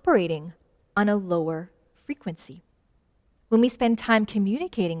we're operating on a lower frequency. When we spend time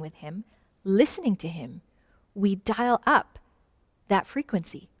communicating with him, listening to him, we dial up that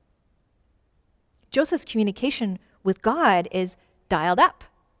frequency. Joseph's communication with God is dialed up,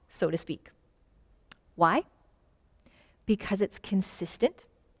 so to speak. Why? Because it's consistent,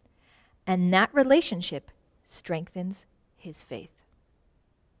 and that relationship strengthens his faith.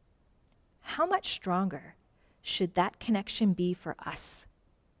 How much stronger should that connection be for us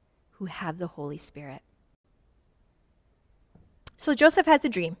who have the Holy Spirit? So Joseph has a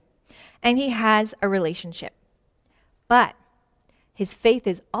dream, and he has a relationship. But his faith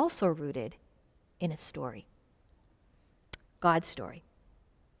is also rooted in a story, God's story.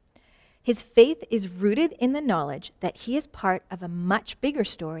 His faith is rooted in the knowledge that he is part of a much bigger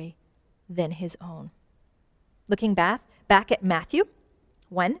story than his own. Looking back at Matthew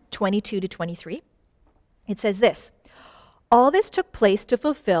 1:22-23, it says this: all this took place to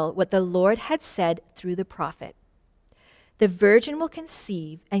fulfill what the Lord had said through the prophet. The virgin will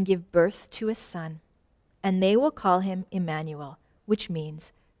conceive and give birth to a son, and they will call him Emmanuel, which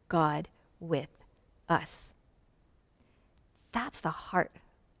means God with us. That's the heart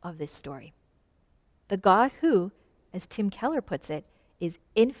of this story. The God who, as Tim Keller puts it, is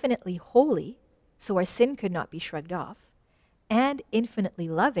infinitely holy, so our sin could not be shrugged off, and infinitely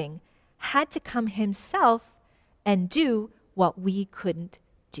loving, had to come himself and do what we couldn't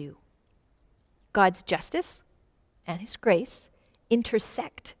do. God's justice and his grace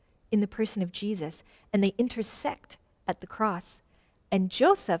intersect in the person of Jesus, and they intersect at the cross. And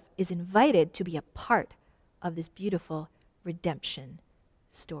Joseph is invited to be a part of this beautiful redemption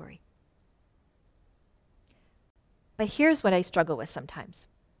story. But here's what I struggle with sometimes,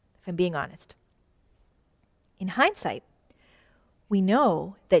 if I'm being honest. In hindsight, we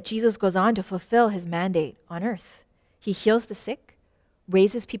know that Jesus goes on to fulfill his mandate on earth. He heals the sick,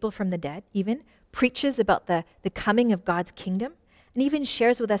 raises people from the dead, even preaches about the coming of God's kingdom, and even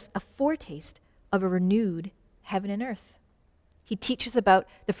shares with us a foretaste of a renewed heaven and earth. He teaches about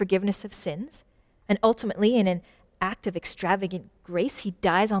the forgiveness of sins, and ultimately, in an act of extravagant grace, he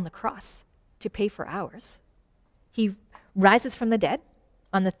dies on the cross to pay for ours. He rises from the dead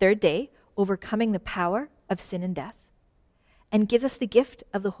on the third day, overcoming the power of sin and death, and gives us the gift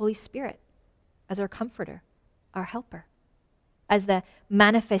of the Holy Spirit as our comforter, our helper, as the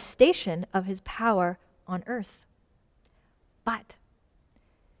manifestation of his power on earth. But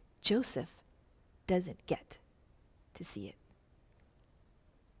Joseph doesn't get to see it.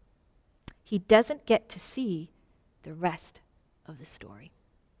 He doesn't get to see the rest of the story.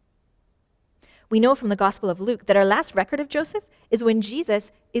 We know from the Gospel of Luke that our last record of Joseph is when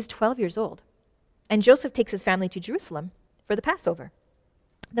Jesus is 12 years old, and Joseph takes his family to Jerusalem for the Passover.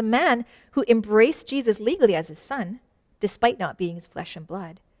 The man who embraced Jesus legally as his son, despite not being his flesh and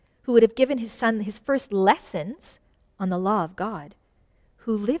blood, who would have given his son his first lessons on the law of God,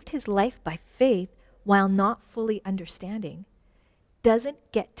 who lived his life by faith while not fully understanding,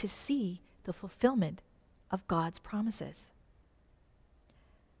 doesn't get to see the fulfillment of God's promises.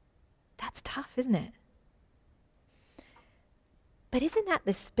 That's tough, isn't it? But isn't that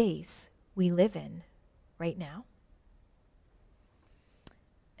the space we live in right now?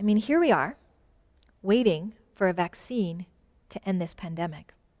 I mean, here we are, waiting for a vaccine to end this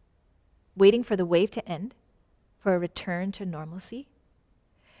pandemic, waiting for the wave to end, for a return to normalcy.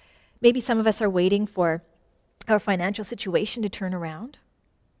 Maybe some of us are waiting for our financial situation to turn around,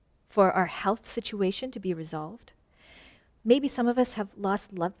 for our health situation to be resolved. Maybe some of us have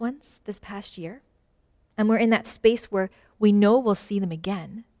lost loved ones this past year, and we're in that space where we know we'll see them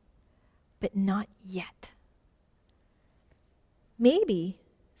again, but not yet. Maybe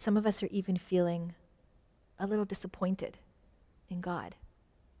some of us are even feeling a little disappointed in God.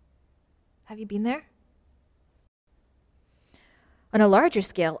 Have you been there? On a larger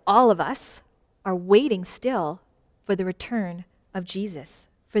scale, all of us are waiting still for the return of Jesus,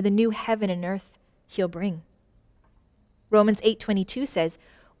 for the new heaven and earth he'll bring. Romans 8:22 says,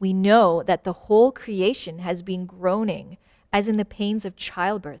 "We know that the whole creation has been groaning as in the pains of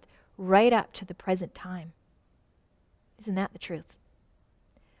childbirth right up to the present time." Isn't that the truth?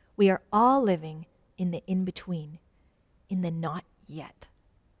 We are all living in the in-between, in the not yet.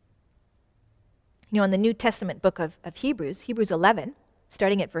 You know, in the New Testament book of Hebrews 11,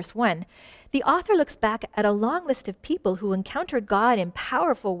 starting at verse 1, the author looks back at a long list of people who encountered God in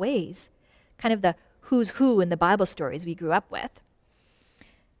powerful ways, kind of the who's who in the Bible stories we grew up with.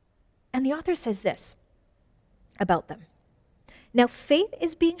 And the author says this about them. Now, faith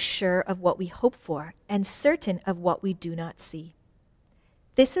is being sure of what we hope for and certain of what we do not see.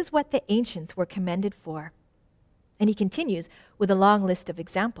 This is what the ancients were commended for. And he continues with a long list of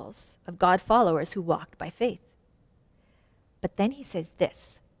examples of God followers who walked by faith. But then he says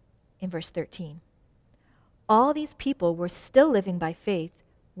this in verse 13. All these people were still living by faith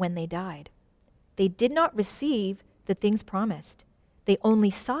when they died. They did not receive the things promised. They only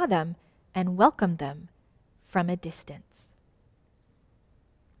saw them and welcomed them from a distance.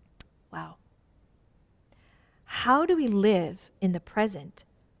 Wow. How do we live in the present,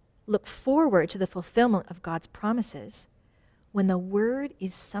 look forward to the fulfillment of God's promises, when the word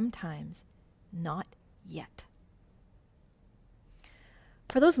is sometimes not yet?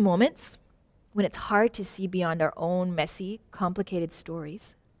 For those moments when it's hard to see beyond our own messy, complicated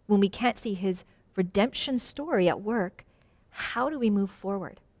stories, when we can't see his redemption story at work, how do we move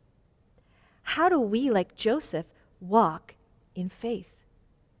forward? How do we, like Joseph, walk in faith?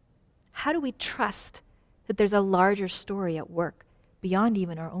 How do we trust that there's a larger story at work beyond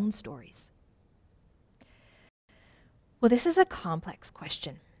even our own stories? Well, this is a complex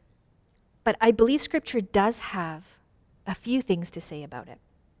question, but I believe Scripture does have a few things to say about it.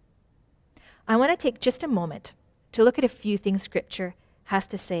 I want to take just a moment to look at a few things Scripture has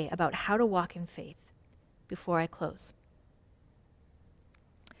to say about how to walk in faith before I close.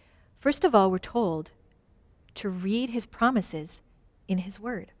 First of all, we're told to read his promises in his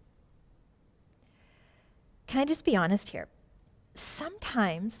word. Can I just be honest here?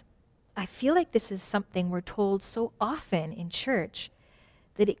 Sometimes I feel like this is something we're told so often in church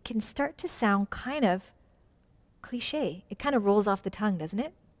that it can start to sound kind of cliche. It kind of rolls off the tongue, doesn't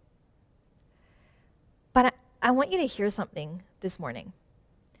it? But I want you to hear something this morning.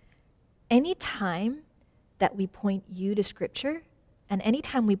 Any time that we point you to Scripture, and any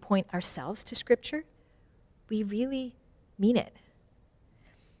time we point ourselves to Scripture, we really mean it.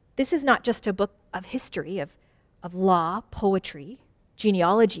 This is not just a book of history, of law, poetry,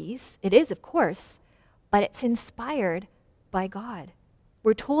 genealogies. It is, of course, but it's inspired by God.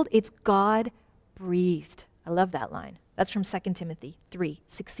 We're told it's God-breathed. I love that line. That's from 2 Timothy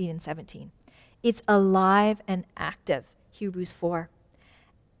 3:16 and 17. It's alive and active, Hebrews 4.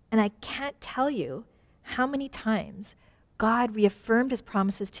 And I can't tell you how many times God reaffirmed his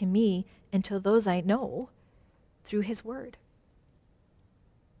promises to me and to those I know through his word.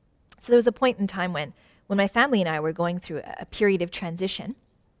 So there was a point in time when my family and I were going through a period of transition,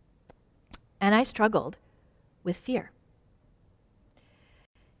 and I struggled with fear.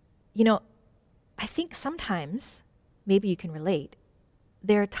 You know, I think sometimes, maybe you can relate,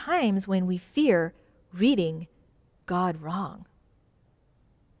 there are times when we fear reading God wrong.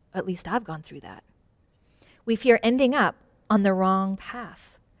 At least I've gone through that. We fear ending up on the wrong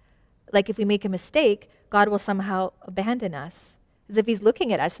path. Like if we make a mistake, God will somehow abandon us, as if he's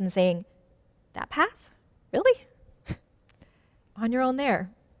looking at us and saying, that path? Really? On your own there.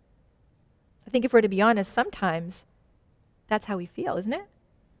 I think if we're to be honest, sometimes that's how we feel, isn't it?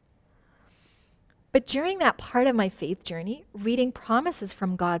 But during that part of my faith journey, reading promises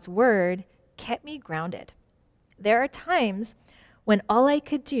from God's word kept me grounded. There are times when all I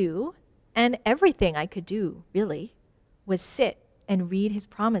could do, and everything I could do, really, was sit and read his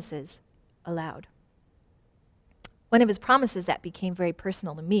promises aloud. One of his promises that became very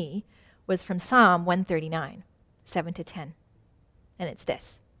personal to me was from Psalm 139, 7-10. And it's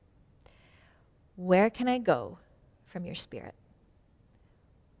this: where can I go from your spirit?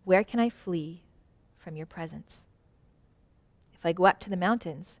 Where can I flee from your presence? If I go up to the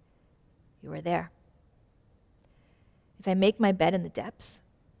mountains, you are there. If I make my bed in the depths,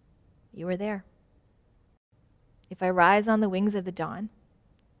 you are there. If I rise on the wings of the dawn,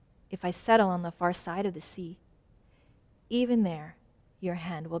 if I settle on the far side of the sea, even there your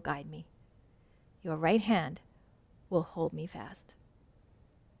hand will guide me. Your right hand will hold me fast.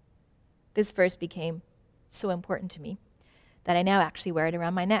 This verse became so important to me that I now actually wear it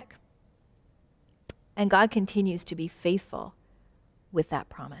around my neck. And God continues to be faithful with that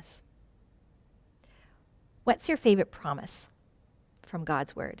promise. What's your favorite promise from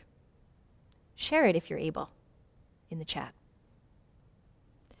God's word? Share it if you're able in the chat.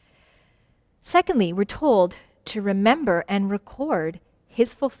 Secondly, we're told to remember and record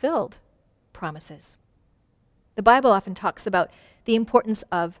his fulfilled promises. The Bible often talks about the importance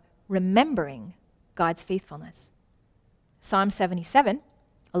of remembering God's faithfulness. Psalm 77,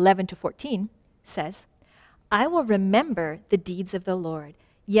 11-14 says, I will remember the deeds of the Lord.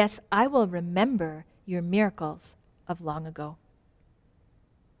 Yes, I will remember your miracles of long ago.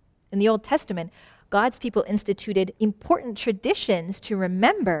 In the Old Testament, God's people instituted important traditions to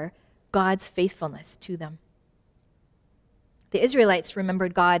remember God's faithfulness to them. The Israelites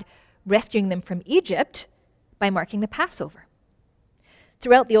remembered God rescuing them from Egypt by marking the Passover.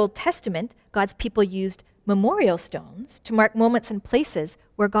 Throughout the Old Testament, God's people used memorial stones to mark moments and places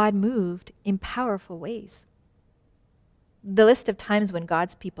where God moved in powerful ways. The list of times when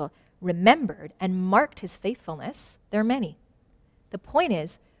God's people remembered and marked his faithfulness, there are many. The point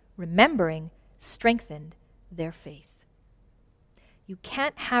is, remembering strengthened their faith. You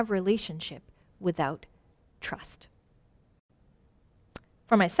can't have relationship without trust.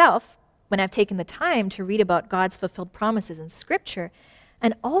 For myself, when I've taken the time to read about God's fulfilled promises in Scripture,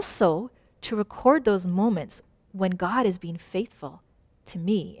 and also to record those moments when God has been faithful to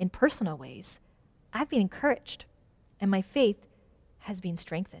me in personal ways, I've been encouraged, and my faith has been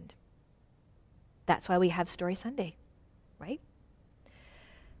strengthened. That's why we have Story Sunday, right?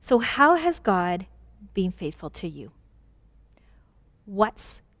 So how has God been faithful to you?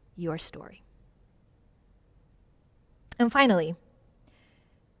 What's your story? And finally,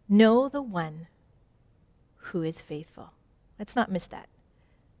 know the one who is faithful. Let's not miss that.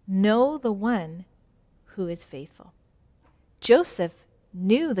 Know the one who is faithful. Joseph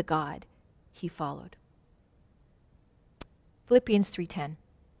knew the God he followed. Philippians 3:10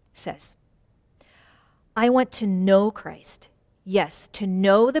 says, I want to know Christ, yes, to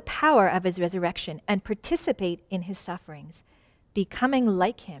know the power of his resurrection and participate in his sufferings, becoming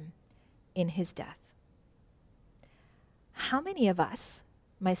like him in his death. How many of us,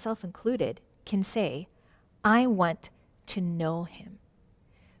 myself included, can say, I want to know him?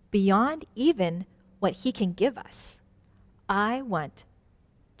 Beyond even what he can give us, I want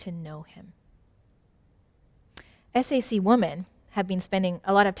to know him. SAC women have been spending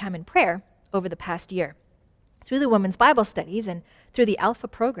a lot of time in prayer over the past year, through the women's Bible studies and through the Alpha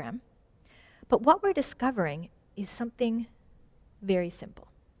program. But what we're discovering is something very simple.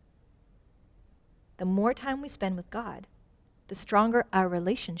 The more time we spend with God, the stronger our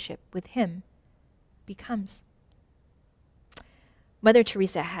relationship with him becomes. Mother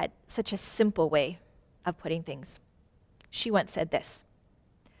Teresa had such a simple way of putting things. She once said this: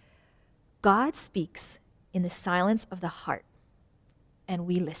 God speaks in the silence of the heart, and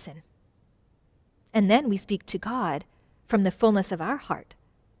we listen. And then we speak to God from the fullness of our heart,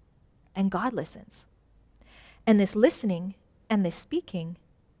 and God listens. And this listening and this speaking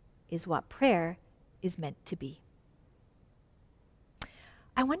is what prayer is meant to be.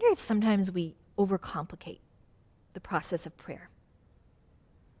 I wonder if sometimes we overcomplicate the process of prayer.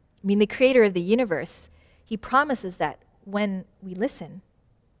 I mean, the creator of the universe, he promises that when we listen,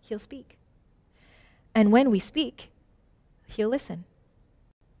 he'll speak. And when we speak, he'll listen.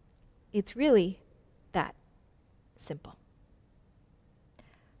 It's really that simple.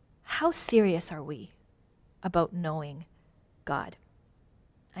 How serious are we about knowing God?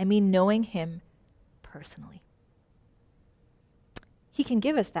 I mean, knowing him personally. He can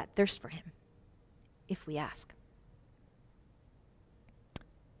give us that thirst for him if we ask.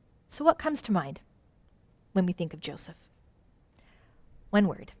 So what comes to mind when we think of Joseph? One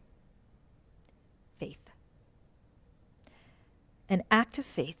word: faith. An act of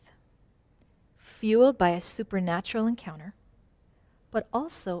faith fueled by a supernatural encounter, but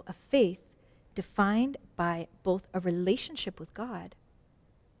also a faith defined by both a relationship with God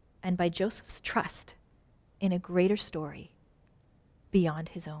and by Joseph's trust in a greater story beyond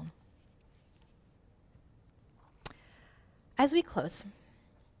his own. As we close,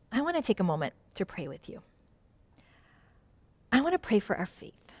 I want to take a moment to pray with you. I want to pray for our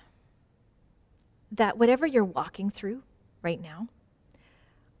faith, that whatever you're walking through right now,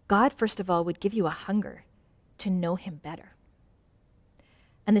 God, first of all, would give you a hunger to know him better,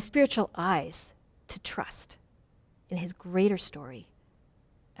 and the spiritual eyes to trust in his greater story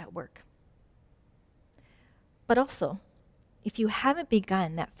at work. But also, if you haven't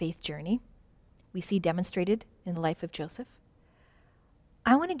begun that faith journey we see demonstrated in the life of Joseph,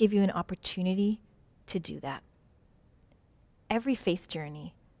 I want to give you an opportunity to do that. Every faith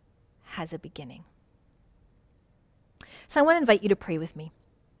journey has a beginning. So I want to invite you to pray with me.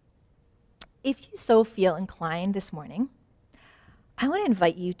 If you so feel inclined this morning, I want to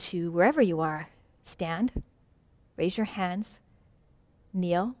invite you to, wherever you are, stand, raise your hands,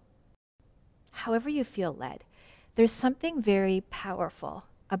 kneel, however you feel led. There's something very powerful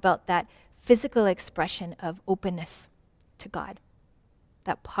about that physical expression of openness to God,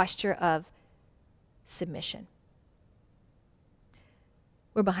 that posture of submission.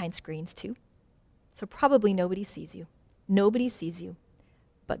 We're behind screens too, so probably nobody sees you. Nobody sees you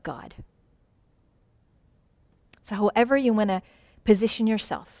but God. So however you want to position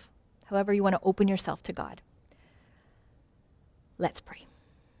yourself, however you want to open yourself to God, let's pray.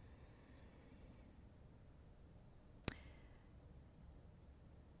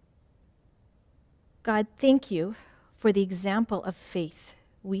 God, thank you for the example of faith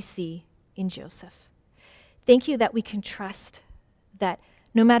we see in Joseph. Thank you that we can trust that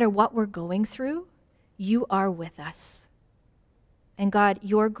no matter what we're going through, you are with us. And God,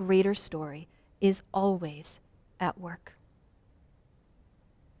 your greater story is always at work.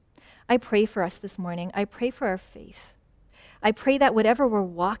 I pray for us this morning. I pray for our faith. I pray that whatever we're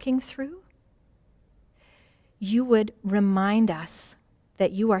walking through, you would remind us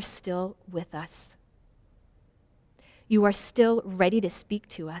that you are still with us. You are still ready to speak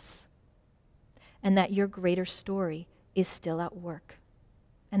to us, and that your greater story is still at work,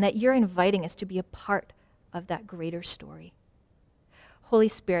 and that you're inviting us to be a part of that greater story. Holy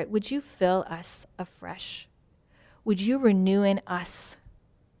Spirit, would you fill us afresh? Would you renew in us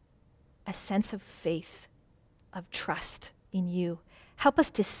a sense of faith, of trust in you? Help us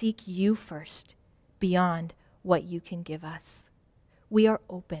to seek you first, beyond what you can give us. We are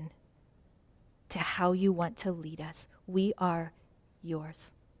open to how you want to lead us. We are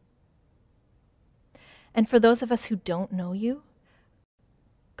yours. And for those of us who don't know you,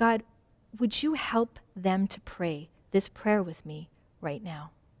 God, would you help them to pray this prayer with me right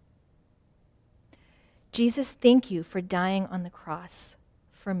now. Jesus, thank you for dying on the cross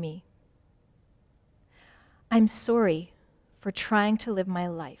for me. I'm sorry for trying to live my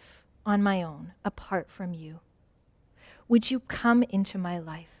life on my own, apart from you. Would you come into my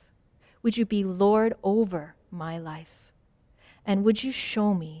life? Would you be Lord over my life? And would you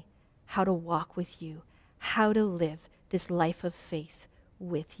show me how to walk with you, how to live this life of faith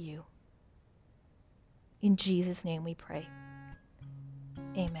with you? In Jesus' name we pray.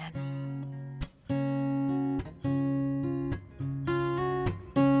 Amen.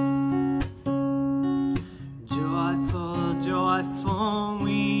 Joyful, joyful,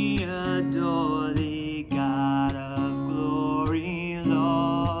 we adore thee, God of glory,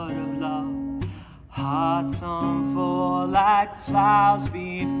 Lord of love. Hearts unfold like flowers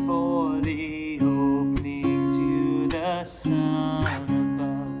before thee, opening to the sun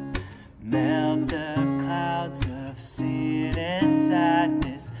above. Melt the clouds of sin and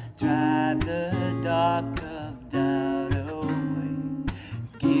sadness, drive the dark of doubt away.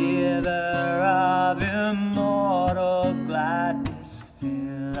 Giver of immortal gladness,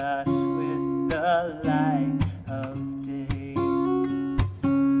 fill us with the light of day.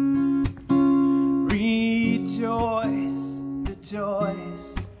 Rejoice, rejoice,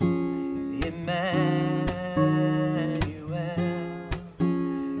 Emmanuel.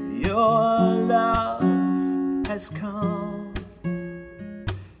 Your love has come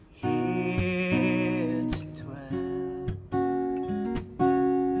here to dwell.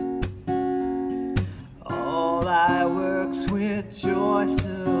 All thy works with joy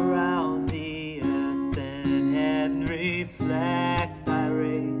surround the earth and heaven reflect thy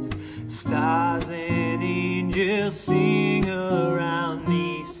rays. Stars and angels sing around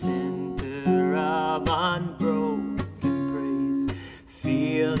the center of unbroken praise.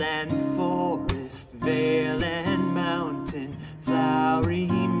 Field and forest, vale and mountain, flowery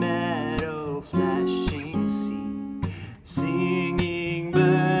meadow, flashing sea, singing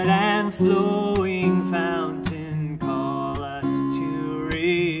bird and flowing fountain, call us to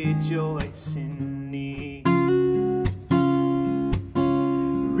rejoice in thee.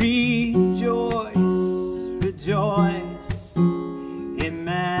 Rejoice, rejoice,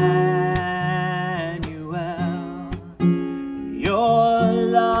 Emmanuel. Your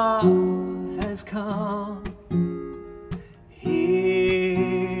love has come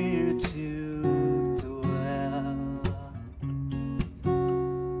here to dwell.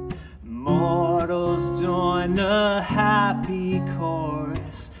 Mortals join the happy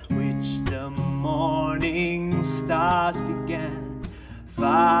chorus which the morning stars began.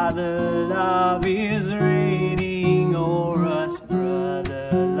 Father love is reigning o'er us,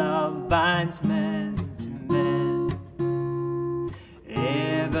 brother love binds man to man.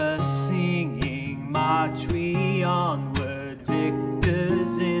 Ever singing march we onward,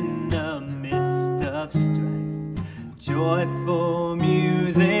 victors in the midst of strife. Joyful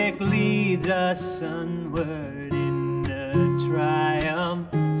music leads us onward in the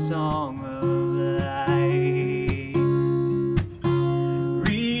triumph song of life.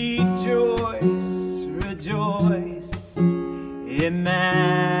 Rejoice, rejoice, Emmanuel.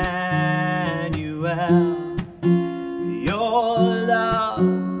 Your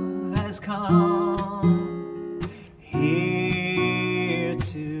love has come here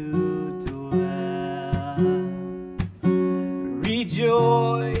to dwell.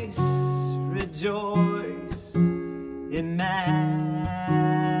 Rejoice, rejoice, Emmanuel.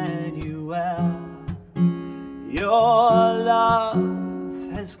 Your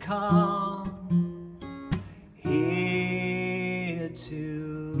love has come here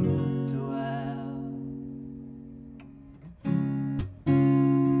to dwell.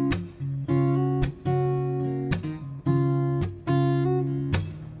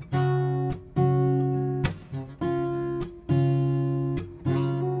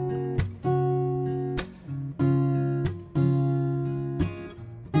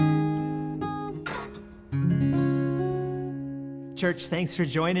 Church, thanks for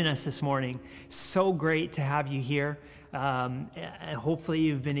joining us this morning. So great to have you here. Hopefully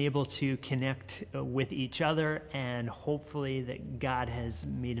you've been able to connect with each other, and hopefully that God has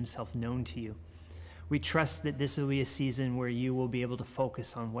made himself known to you. We trust that this will be a season where you will be able to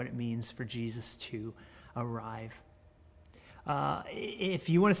focus on what it means for Jesus to arrive. If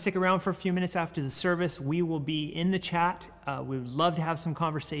you want to stick around for a few minutes after the service, we will be in the chat. We would love to have some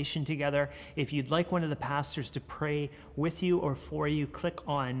conversation together. If you'd like one of the pastors to pray with you or for you, click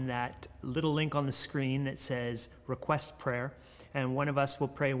on that little link on the screen that says request prayer, and one of us will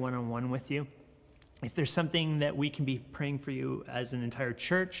pray one-on-one with you. If there's something that we can be praying for you as an entire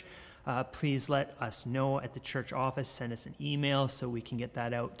church, please let us know at the church office. Send us an email so we can get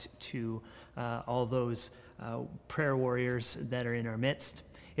that out to all those prayer warriors that are in our midst.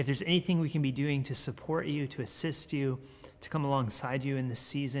 If there's anything we can be doing to support you, to assist you, to come alongside you in this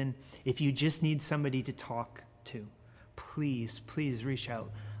season, if you just need somebody to talk to, please reach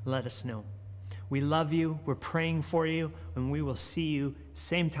out. Let us know. We love you. We're praying for you, and we will see you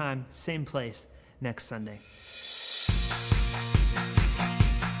same time, same place next Sunday.